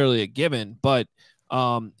not necessarily a given, but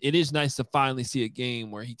it is nice to finally see a game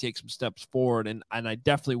where he takes some steps forward. And I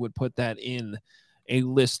definitely would put that in a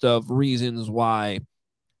list of reasons why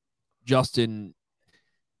Justin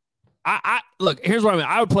I look, here's what I mean.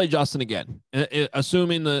 I would play Justin again,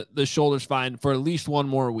 assuming the shoulder's fine for at least one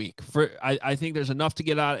more week. I think there's enough to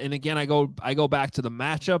get out. And again, I go back to the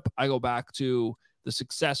matchup. I go back to the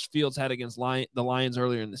success Fields had against the Lions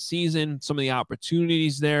earlier in the season, some of the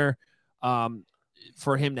opportunities there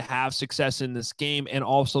for him to have success in this game, and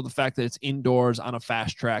also the fact that it's indoors on a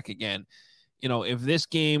fast track again. If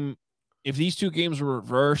these two games were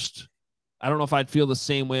reversed, I don't know if I'd feel the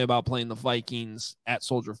same way about playing the Vikings at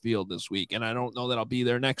Soldier Field this week. And I don't know that I'll be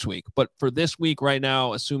there next week. But for this week right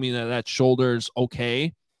now, assuming that shoulder's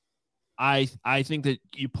okay, I think that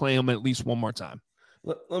you play him at least one more time.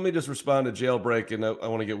 Let me just respond to Jailbreak, and I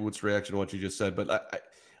want to get Woot's reaction to what you just said. But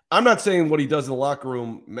I'm not saying what he does in the locker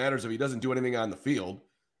room matters if he doesn't do anything on the field.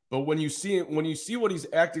 But when you see what he's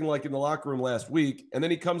acting like in the locker room last week, and then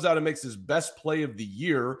he comes out and makes his best play of the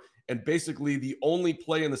year, and basically the only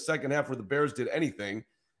play in the second half where the Bears did anything,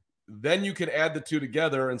 then you can add the two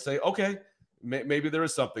together and say, okay, maybe there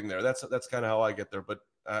is something there. That's kind of how I get there. But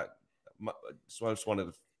so I just wanted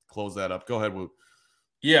to close that up. Go ahead, Woot.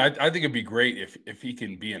 Yeah, I think it'd be great if he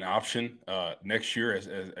can be an option next year as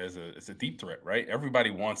a deep threat, right?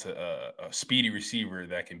 Everybody wants a speedy receiver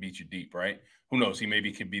that can beat you deep, right? Who knows? He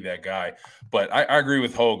maybe could be that guy. But I agree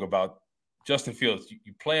with Hogue about Justin Fields.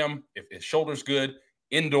 You play him if his shoulder's good,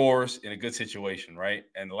 indoors in a good situation, right?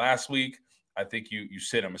 And last week, I think you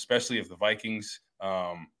sit him, especially if the Vikings,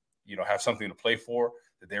 have something to play for.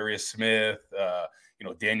 The Darius Smith,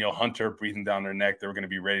 Daniel Hunter breathing down their neck. They're going to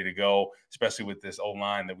be ready to go, especially with this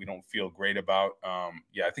O-line that we don't feel great about. I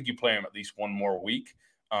think you play him at least one more week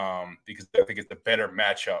because I think it's a better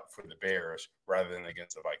matchup for the Bears rather than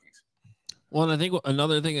against the Vikings. Well, and I think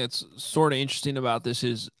another thing that's sort of interesting about this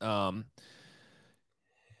is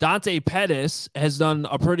Dante Pettis has done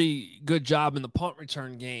a pretty good job in the punt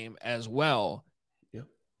return game as well. Yeah.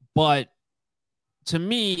 But to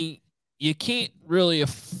me, you can't really,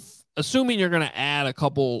 assuming you're going to add a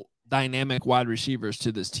couple dynamic wide receivers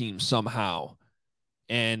to this team somehow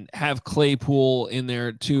and have Claypool in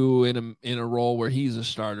there too in a role where he's a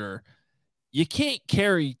starter, you can't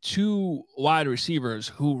carry two wide receivers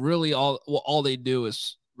who really all they do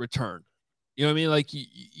is return. You know what I mean? Like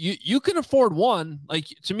you can afford one. Like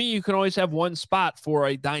to me, you can always have one spot for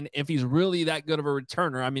if he's really that good of a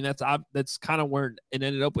returner. I mean, that's kind of where it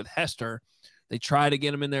ended up with Hester. They tried to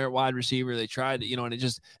get him in there at wide receiver. They tried, and it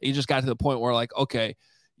just got to the point where like, okay,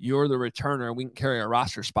 you're the returner. We can carry a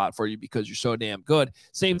roster spot for you because you're so damn good.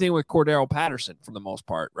 Same thing with Cordero Patterson for the most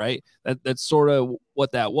part, right? That's sort of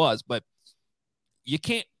what that was. But you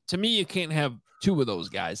can't have two of those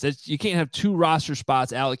guys. You can't have two roster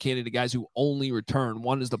spots allocated to guys who only return.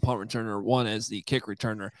 One is the punt returner, one is the kick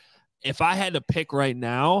returner. If I had to pick right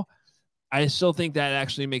now, I still think that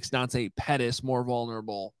actually makes Dante Pettis more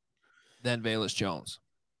vulnerable than Velus Jones.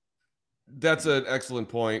 That's an excellent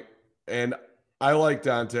point. And I like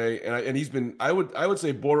Dante, and he's been, I would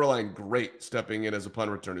say, borderline great stepping in as a punt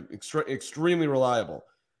returner. Extremely reliable.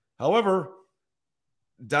 However,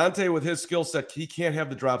 Dante, with his skill set, he can't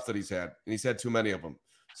have the drops that he's had, and he's had too many of them.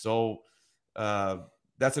 So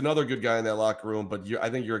that's another good guy in that locker room, but I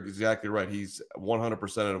think you're exactly right. He's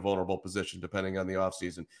 100% in a vulnerable position depending on the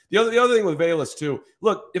offseason. The other thing with Velus, too,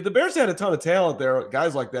 look, if the Bears had a ton of talent there,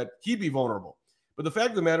 guys like that, he'd be vulnerable. But the fact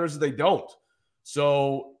of the matter is they don't.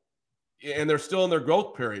 So, and they're still in their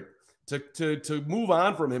growth period. To move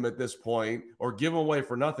on from him at this point or give him away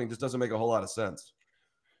for nothing just doesn't make a whole lot of sense.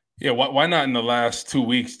 Yeah, why not in the last 2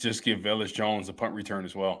 weeks just give Velus Jones a punt return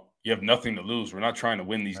as well? You have nothing to lose. We're not trying to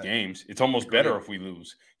win these games. It's almost better if we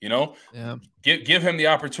lose, Yeah. Give him the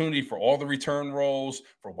opportunity for all the return roles,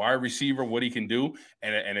 for wide receiver, what he can do.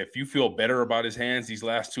 And if you feel better about his hands these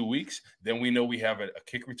last 2 weeks, then we know we have a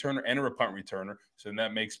kick returner and a punt returner. So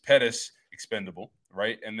that makes Pettis expendable,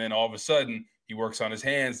 right? And then all of a sudden he works on his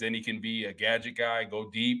hands. Then he can be a gadget guy,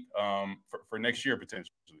 go deep for next year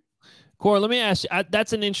potentially. Corey, let me ask you,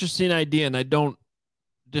 that's an interesting idea, and I don't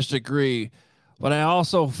disagree, but I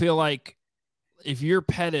also feel like if you're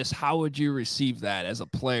Pettis, how would you receive that as a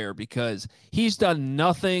player? Because he's done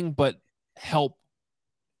nothing but help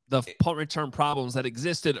the punt return problems that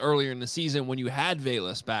existed earlier in the season when you had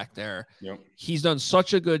Velus back there. Yep. He's done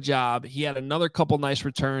such a good job. He had another couple nice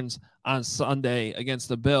returns on Sunday against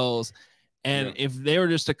the Bills, and if they were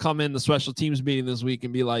just to come in the special teams meeting this week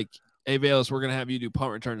and be like, hey, Velus, we're going to have you do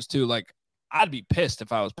punt returns too. Like, I'd be pissed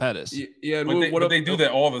if I was Pettis. Yeah, but they do that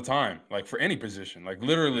all the time, like for any position. Like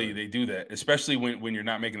literally they do that, especially when you're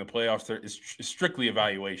not making the playoffs. It's strictly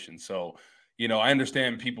evaluation. So, I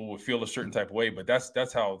understand people would feel a certain type of way, but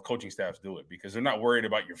that's how coaching staffs do it because they're not worried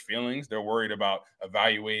about your feelings. They're worried about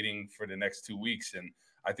evaluating for the next 2 weeks. And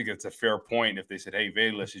I think it's a fair point if they said, hey,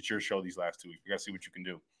 Velus, it's your show these last 2 weeks. We got to see what you can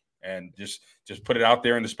do. And just put it out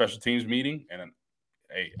there in the special teams meeting. And,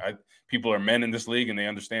 hey, people are men in this league, and they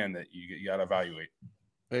understand that you got to evaluate.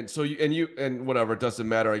 And so and whatever, it doesn't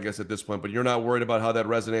matter, I guess, at this point, but you're not worried about how that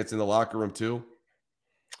resonates in the locker room too?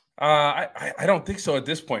 I don't think so at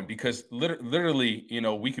this point, because literally,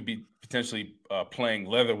 we could be potentially playing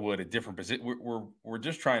Leatherwood at different positions. We're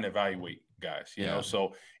just trying to evaluate guys, you know.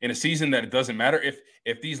 So in a season that it doesn't matter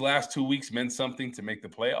if these last 2 weeks meant something to make the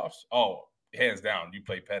playoffs. Oh, hands down, you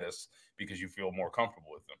play Pettis because you feel more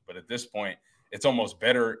comfortable with them. But at this point, it's almost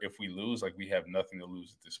better if we lose. Like, we have nothing to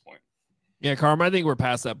lose at this point. Yeah, Carm, I think we're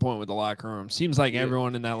past that point with the locker room. Seems like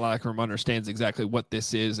everyone in that locker room understands exactly what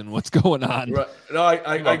this is and what's going on. Right. No,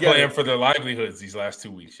 I get playing it. for their livelihoods these last 2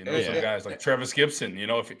 weeks. Some guys like Travis Gibson,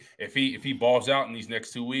 if he balls out in these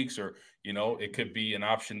next 2 weeks, or it could be an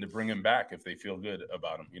option to bring him back if they feel good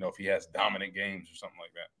about him. If he has dominant games or something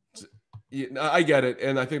like that. Yeah, I get it,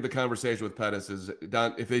 and I think the conversation with Pettis is,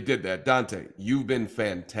 if they did that, Dante, you've been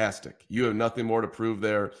fantastic. You have nothing more to prove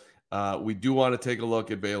there. We do want to take a look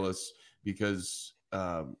at Velus, because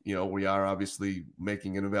we are obviously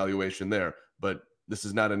making an evaluation there, but this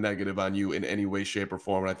is not a negative on you in any way, shape, or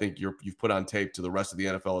form. And I think you've put on tape to the rest of the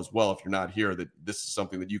NFL as well, if you're not here, that this is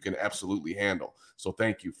something that you can absolutely handle. So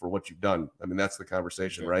thank you for what you've done. I mean, that's the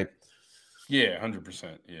conversation, right? Yeah,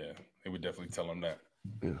 100%. Yeah, they would definitely tell them that.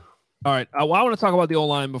 Yeah. All right. I want to talk about the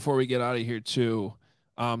O-line before we get out of here too.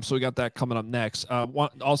 So we got that coming up next.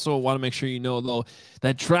 Also want to make sure though,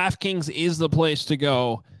 that DraftKings is the place to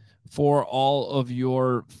go for all of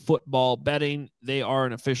your football betting. They are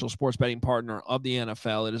an official sports betting partner of the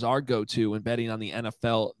NFL. It is our go-to when betting on the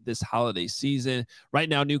NFL this holiday season. Right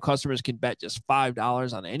now, new customers can bet just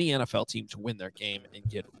 $5 on any NFL team to win their game and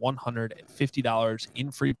get $150 in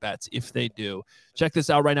free bets if they do. Check this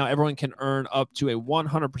out right now. Everyone can earn up to a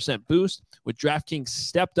 100% boost with DraftKings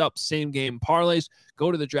stepped-up same-game parlays. Go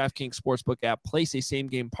to the DraftKings Sportsbook app, place a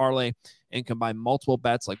same-game parlay, and combine multiple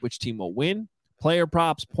bets like which team will win, player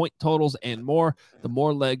props, point totals, and more. The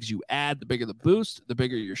more legs you add, the bigger the boost, the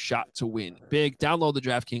bigger your shot to win big. Download the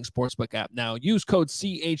DraftKings Sportsbook app now. Use code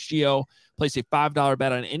CHGO. Place a $5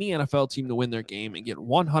 bet on any NFL team to win their game and get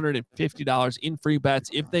 $150 in free bets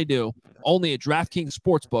if they do. Only at DraftKings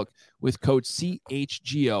Sportsbook with code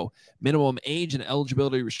CHGO. Minimum age and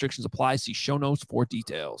eligibility restrictions apply. See show notes for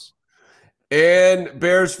details. And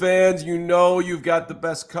Bears fans, you've got the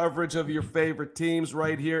best coverage of your favorite teams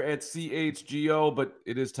right here at CHGO, but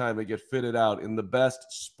it is time to get fitted out in the best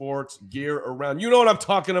sports gear around. You know what I'm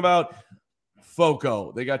talking about?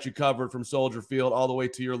 Foco. They got you covered from Soldier Field all the way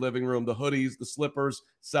to your living room. The hoodies, the slippers,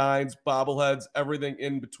 signs, bobbleheads, everything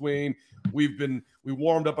in between. We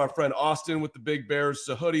warmed up our friend Austin with the Big Bears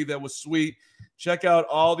hoodie that was sweet. Check out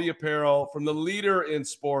all the apparel from the leader in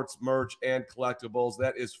sports merch and collectibles.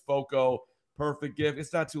 That is Foco. Perfect gift.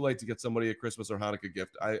 It's not too late to get somebody a Christmas or Hanukkah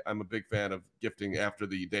gift. I'm a big fan of gifting after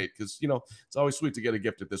the date because, it's always sweet to get a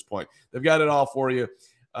gift at this point. They've got it all for you.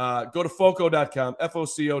 Go to foco.com,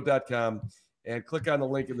 FOCO.com, and click on the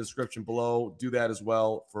link in the description below. Do that as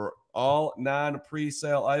well. For all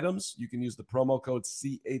non-pre-sale items, you can use the promo code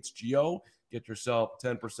CHGO. Get yourself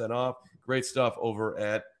 10% off. Great stuff over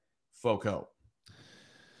at Foco.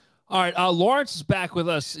 All right, Lawrence is back with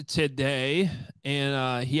us today,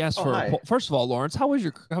 and he asked first of all, Lawrence, how was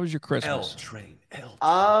your Christmas? L-Train.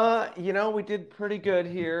 We did pretty good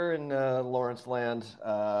here in Lawrence land.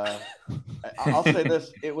 I'll say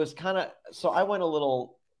this: it was kind of so I went a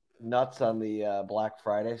little nuts on the Black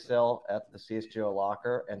Friday sale at the CHGO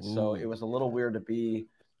locker, and so it was a little weird to be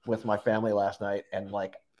with my family last night, and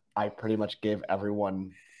I pretty much gave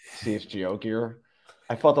everyone CHGO gear.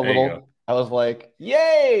 I felt a little. I was like,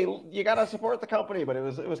 "Yay! You gotta support the company," but it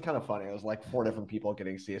was kind of funny. It was like 4 different people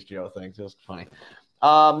getting CHGO things. It was funny.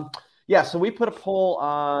 So we put a poll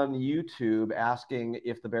on YouTube asking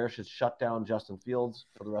if the Bears should shut down Justin Fields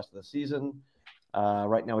for the rest of the season.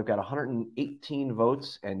 Right now we've got 118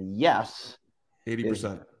 votes, and yes,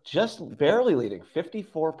 80%, just barely leading,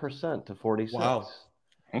 54% to 46. Wow.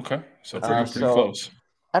 Okay, so pretty close.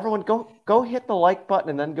 Everyone, go hit the like button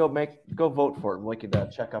and then go vote for it. And we could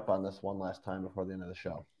check up on this one last time before the end of the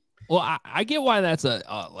show. Well, I get why that's a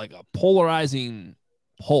polarizing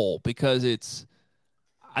poll, because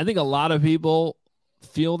I think a lot of people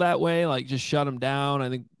feel that way, like just shut them down. I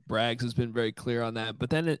think Braggs has been very clear on that. But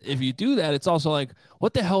then if you do that, it's also like,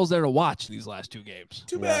 what the hell is there to watch these last 2 games?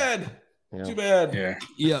 Too bad. Yeah. Too bad.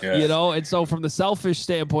 Yeah. And so from the selfish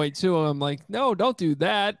standpoint too, I'm like, no, don't do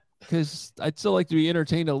that. because I'd still like to be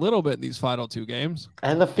entertained a little bit in these final 2 games.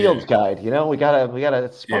 And the Fields guide, we gotta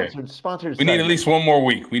sponsored. We need at least one more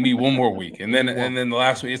week. We need one more week, and then One. and then the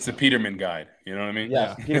last week it's the Peterman guide. You know what I mean?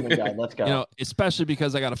 Yes, the Peterman guide. Let's go. Especially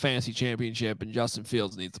because I got a fantasy championship and Justin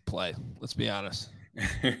Fields needs to play. Let's be honest.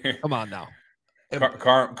 Come on now.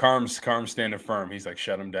 Carm's standing firm. He's like,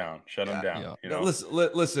 shut him down. Yeah. You know?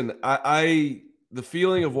 Listen. I the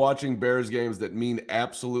feeling of watching Bears games that mean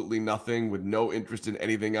absolutely nothing with no interest in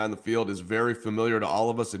anything on the field is very familiar to all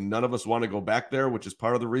of us, and none of us want to go back there, which is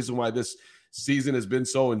part of the reason why this season has been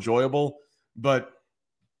so enjoyable. But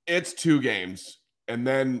it's 2 games, and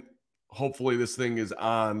then hopefully this thing is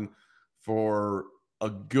on for a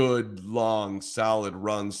good, long, solid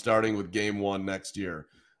run, starting with game 1 next year.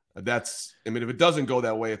 If it doesn't go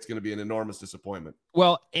that way, it's going to be an enormous disappointment.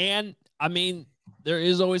 Well, and I mean, there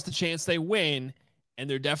is always the chance they win, and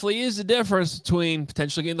there definitely is a difference between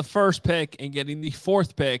potentially getting the first pick and getting the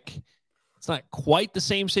 4th pick. It's not quite the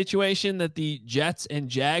same situation that the Jets and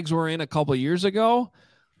Jags were in a couple of years ago,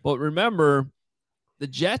 but remember, the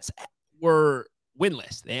Jets were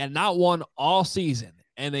winless. They had not won all season,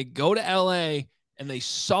 and they go to LA and they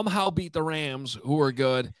somehow beat the Rams, who were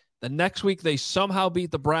good. The next week, they somehow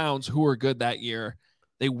beat the Browns, who were good that year.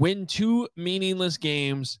 They win 2 meaningless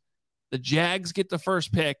games. The Jags get the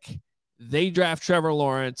first pick. They draft Trevor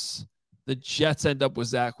Lawrence. The Jets end up with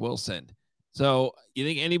Zach Wilson. So you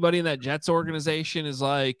think anybody in that Jets organization is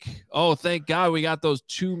like, oh, thank God we got those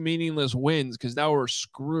 2 meaningless wins because now we're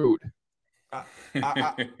screwed.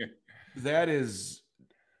 That is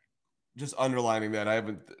just underlining that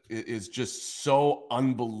is just so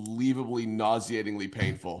unbelievably nauseatingly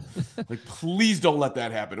painful. Like, please don't let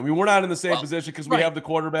that happen. I mean, we're not in the same position because we have the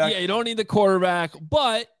quarterback. Yeah, you don't need the quarterback,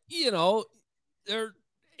 but you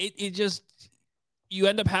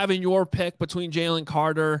end up having your pick between Jalen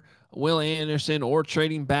Carter, Will Anderson, or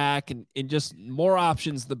trading back, and just more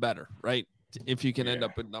options, the better, right? If you can end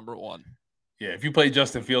up with number 1. Yeah, if you play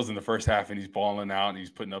Justin Fields in the first half and he's balling out and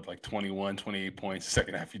he's putting up like 21, 28 points, the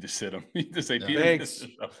second half you just sit him. You just say, thanks.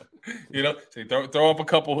 Say throw up a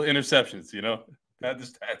couple interceptions, add the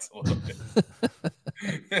stats a little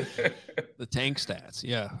bit. The tank stats,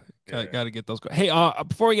 got to get those. Hey,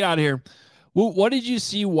 before we get out of here, what did you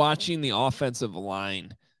see watching the offensive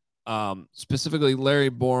line, specifically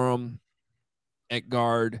Larry Borom at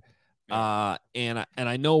guard? And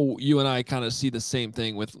I know you and I kind of see the same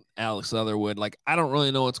thing with Alex Leatherwood. Like, I don't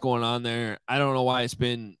really know what's going on there. I don't know why it's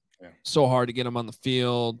been so hard to get him on the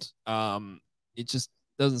field. It just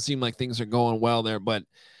doesn't seem like things are going well there, but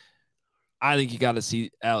I think you got to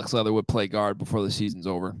see Alex Leatherwood play guard before the season's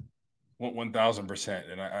over.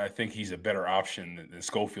 1,000%. And I think he's a better option than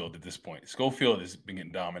Schofield at this point. Schofield has been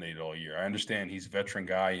getting dominated all year. I understand he's a veteran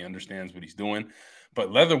guy. He understands what he's doing.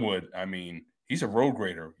 But Leatherwood, I mean, he's a road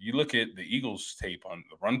grader. You look at the Eagles tape on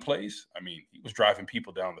the run plays. I mean, he was driving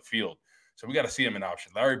people down the field. So we got to see him in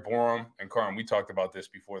option. Larry Borom and Carm, we talked about this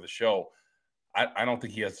before the show. I don't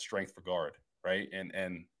think he has the strength for guard, right?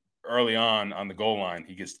 And early on the goal line,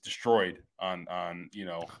 he gets destroyed on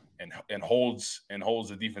and holds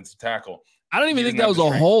the defensive tackle. I don't even think that was a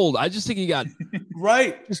hold. I just think he got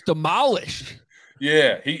just demolished.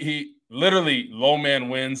 Yeah, he literally low man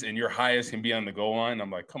wins, and your highest can be on the goal line.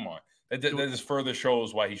 I'm like, come on. That just further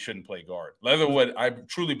shows why he shouldn't play guard. Leatherwood, I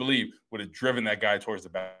truly believe, would have driven that guy towards the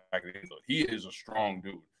back of the end zone. He is a strong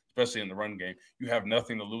dude, especially in the run game. You have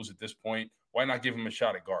nothing to lose at this point. Why not give him a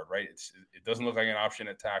shot at guard, right? It doesn't look like an option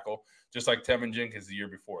at tackle, just like Tevin Jenkins the year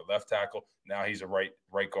before, left tackle. Now he's a right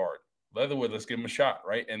guard. Leatherwood, let's give him a shot,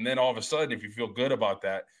 right? And then all of a sudden, if you feel good about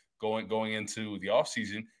that going into the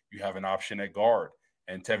offseason, you have an option at guard.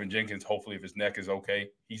 And Tevin Jenkins, hopefully, if his neck is okay,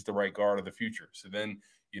 he's the right guard of the future. So then,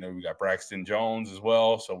 we got Braxton Jones as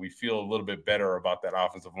well. So we feel a little bit better about that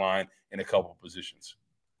offensive line in a couple of positions.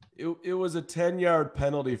 It was a 10-yard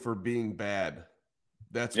penalty for being bad.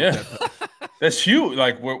 That's what that's huge.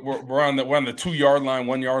 Like we're on the 2-yard line,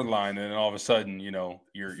 1-yard line, and then all of a sudden,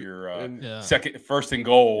 you're first and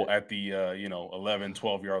goal at the 11,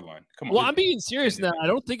 12-yard line. Come on. Well, I'm being serious now. I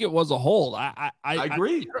don't think it was a hold. I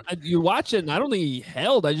agree. You watch it, and I don't think he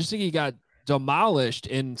held. I just think he got demolished,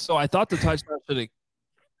 and so I thought the touchdown should have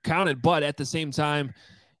counted. But at the same time,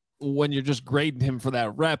 when you're just grading him for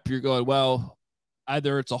that rep, you're going, well,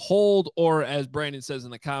 either it's a hold or, as Brandon says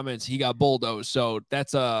in the comments, he got bulldozed. So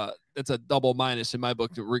that's a double minus in my book.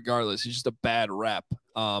 Regardless, it's just a bad rep.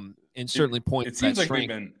 And certainly points. It seems like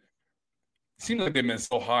they've been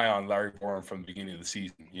so high on Larry Borom from the beginning of the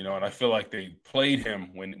season, and I feel like they played him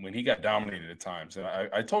when he got dominated at times. And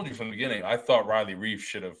I told you from the beginning, I thought Riley Reef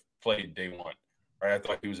should have played day one, right? I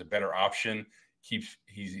thought he was a better option.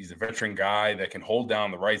 He's a veteran guy that can hold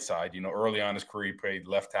down the right side. Early on in his career, he played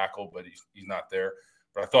left tackle, but he's not there.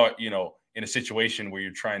 But I thought, in a situation where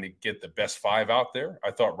you're trying to get the best 5 out there,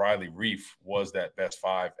 I thought Riley Reiff was that best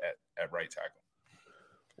 5 at right tackle.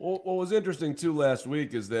 Well, what was interesting too last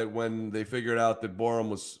week is that when they figured out that Borum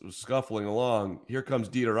was scuffling along, here comes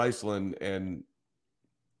Dieter Iceland, and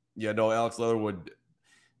Alex Leatherwood,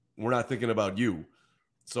 we're not thinking about you.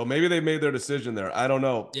 So maybe they made their decision there. I don't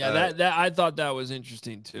know. Yeah, that I thought that was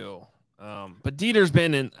interesting too. But Dieter's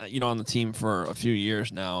been on the team for a few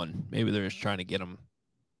years now, and maybe they're just trying to get him,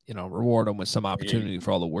 reward him with some opportunity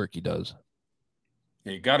for all the work he does.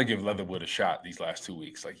 Yeah, you got to give Leatherwood a shot these last 2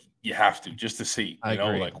 weeks. Like, you have to, just to see,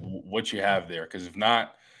 like what you have there. Because if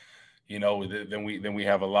not, then we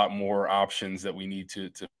have a lot more options that we need to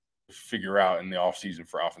figure out in the offseason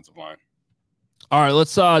for offensive line. All right,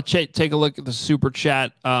 let's take a look at the super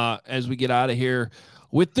chat as we get out of here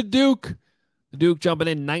with the Duke. The Duke jumping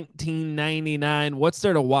in 1999. What's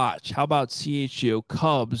there to watch? How about CHGO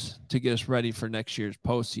Cubs to get us ready for next year's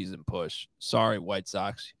postseason push? Sorry, White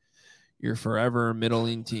Sox. You're forever a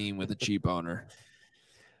middling team with a cheap owner.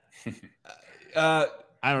 I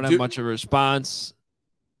don't have much of a response,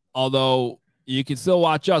 although you can still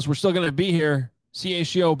watch us. We're still going to be here.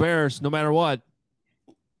 CHGO Bears, no matter what.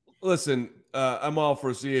 Listen, I'm all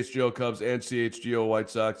for CHGO Cubs and CHGO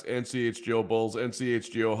White Sox and CHGO Bulls and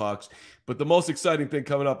CHGO Hawks. But the most exciting thing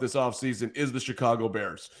coming up this offseason is the Chicago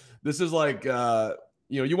Bears. This is like,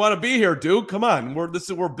 you want to be here, Duke. Come on.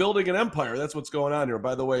 We're building an empire. That's what's going on here.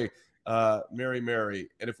 By the way, Mary.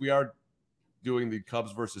 And if we are doing the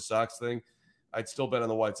Cubs versus Sox thing, I'd still bet on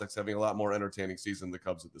the White Sox having a lot more entertaining season than the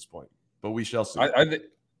Cubs at this point. But we shall see.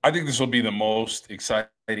 I think this will be the most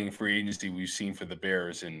exciting free agency we've seen for the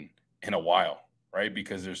Bears in a while, right?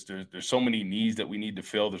 Because there's so many needs that we need to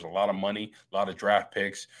fill. There's a lot of money, a lot of draft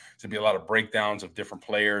picks. There's going to be a lot of breakdowns of different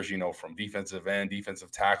players, from defensive end,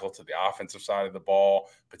 defensive tackle to the offensive side of the ball,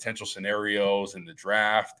 potential scenarios in the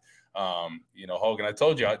draft. Hogan, I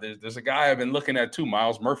told you, there's a guy I've been looking at too,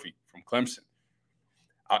 Miles Murphy from Clemson.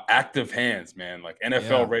 Active hands, man, like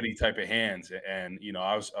NFL ready type of hands. And,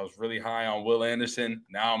 I was really high on Will Anderson.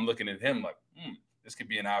 Now I'm looking at him like, this could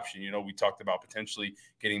be an option. We talked about potentially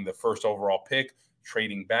getting the first overall pick,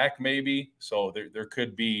 trading back maybe. So there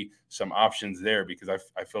could be some options there because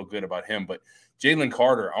I feel good about him. But Jalen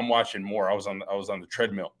Carter, I'm watching more. I was on the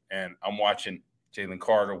treadmill and I'm watching Jalen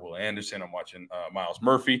Carter, Will Anderson. I'm watching Miles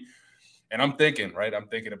Murphy. And I'm thinking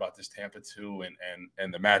about this Tampa 2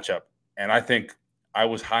 and the matchup. And I think I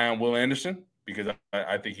was high on Will Anderson because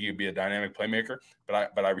I think he could be a dynamic playmaker,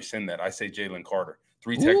 but I rescind that. I say Jalen Carter.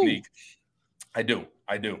 3 technique. I do.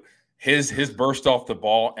 His burst off the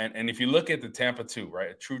ball. And if you look at the Tampa 2,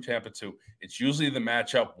 right, a true Tampa 2, it's usually the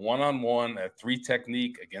matchup one-on-one at 3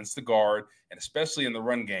 technique against the guard, and especially in the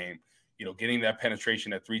run game, getting that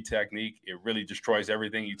penetration at 3 technique, it really destroys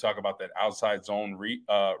everything. You talk about that outside zone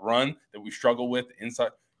run that we struggle with,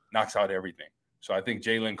 inside, knocks out everything. So I think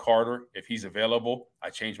Jalen Carter, if he's available, I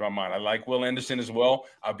changed my mind. I like Will Anderson as well.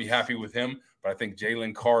 I'll be happy with him. But I think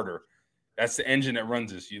Jalen Carter, that's the engine that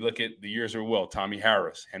runs this. You look at the years of Will, Tommy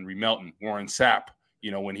Harris, Henry Melton, Warren Sapp,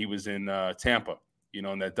 when he was in Tampa,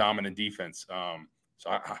 in that dominant defense. So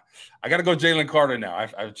I got to go Jalen Carter now.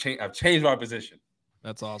 I've changed my position.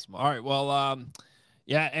 That's awesome. All right. Well,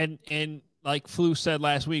 and like Flu said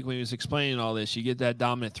last week when he was explaining all this, you get that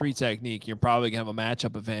dominant 3 technique, you're probably gonna have a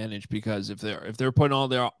matchup advantage because if they're putting all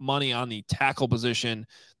their money on the tackle position,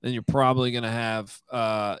 then you're probably gonna have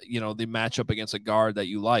the matchup against a guard that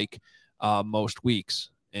you like most weeks,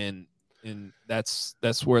 and that's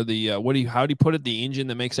where the how do you put it, the engine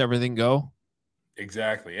that makes everything go.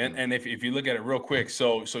 Exactly. And if you look at it real quick,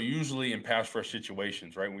 so usually in pass rush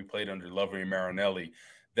situations, right, when we played under Lovely and Marinelli,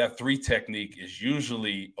 that 3 technique is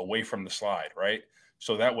usually away from the slide, right?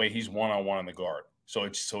 So that way he's one-on-one on the guard. So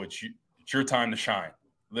it's your time to shine,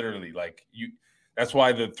 literally. Like that's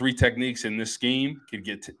why the 3 techniques in this scheme can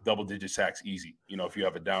get double-digit sacks easy, if you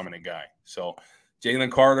have a dominant guy. So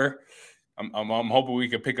Jalen Carter, I'm hoping we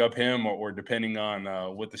could pick up him or depending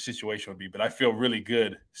on what the situation would be. But I feel really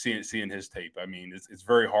good seeing his tape. I mean, it's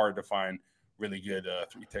very hard to find really good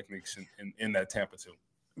 3 techniques in that Tampa 2.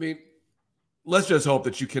 I mean, let's just hope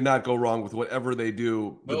that you cannot go wrong with whatever they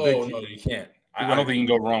do. No, you can't. I don't think you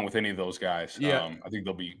can go wrong with any of those guys. Yeah. I think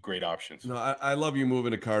they'll be great options. No, I love you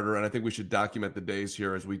moving to Carter, and I think we should document the days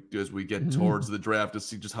here as we get towards the draft to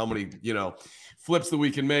see just how many flips that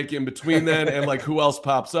we can make in between then, and like who else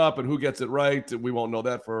pops up and who gets it right. We won't know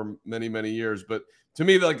that for many, many years. But to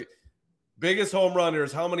me, like biggest home run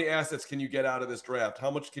is how many assets can you get out of this draft?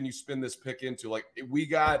 How much can you spin this pick into? Like we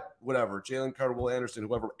got whatever, Jalen Carter, Will Anderson,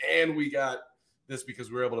 whoever, and we got this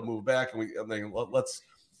because we were able to move back, and we're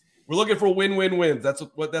looking for win-win-wins. That's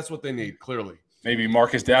what they need, clearly. Maybe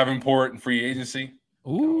Marcus Davenport in free agency.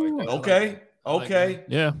 Ooh, okay.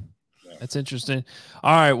 Yeah, that's interesting.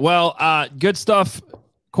 All right, well, good stuff,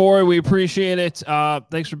 Corey. We appreciate it.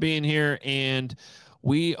 Thanks for being here, and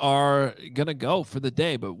we are gonna go for the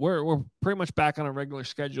day, but we're pretty much back on a regular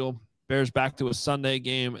schedule. Bears back to a Sunday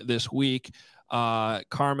game this week.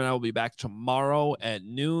 Carm and I will be back tomorrow at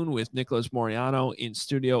noon with Nicholas Moriano in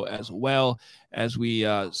studio, as well as we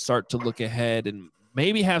start to look ahead and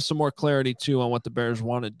maybe have some more clarity too on what the Bears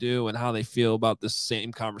want to do and how they feel about this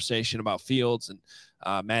same conversation about Fields. And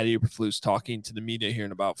Matt Eberflus talking to the media here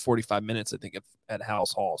in about 45 minutes, I think, at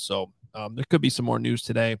House Hall. So there could be some more news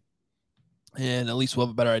today, and at least we'll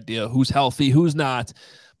have a better idea who's healthy, who's not.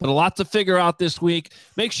 But a lot to figure out this week.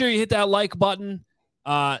 Make sure you hit that like button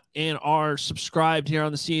and are subscribed here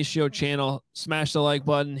on the CHGO channel. Smash the like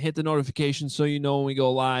button, hit the notification so you know when we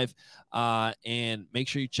go live, and make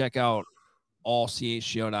sure you check out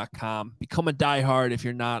allchgo.com. Become a diehard if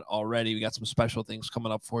you're not already. We got some special things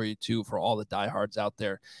coming up for you too, for all the diehards out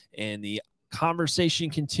there. And the conversation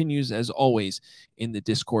continues as always in the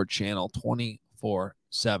Discord channel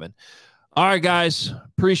 24/7. All right, guys,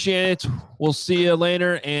 appreciate it. We'll see you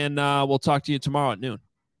later, and we'll talk to you tomorrow at noon.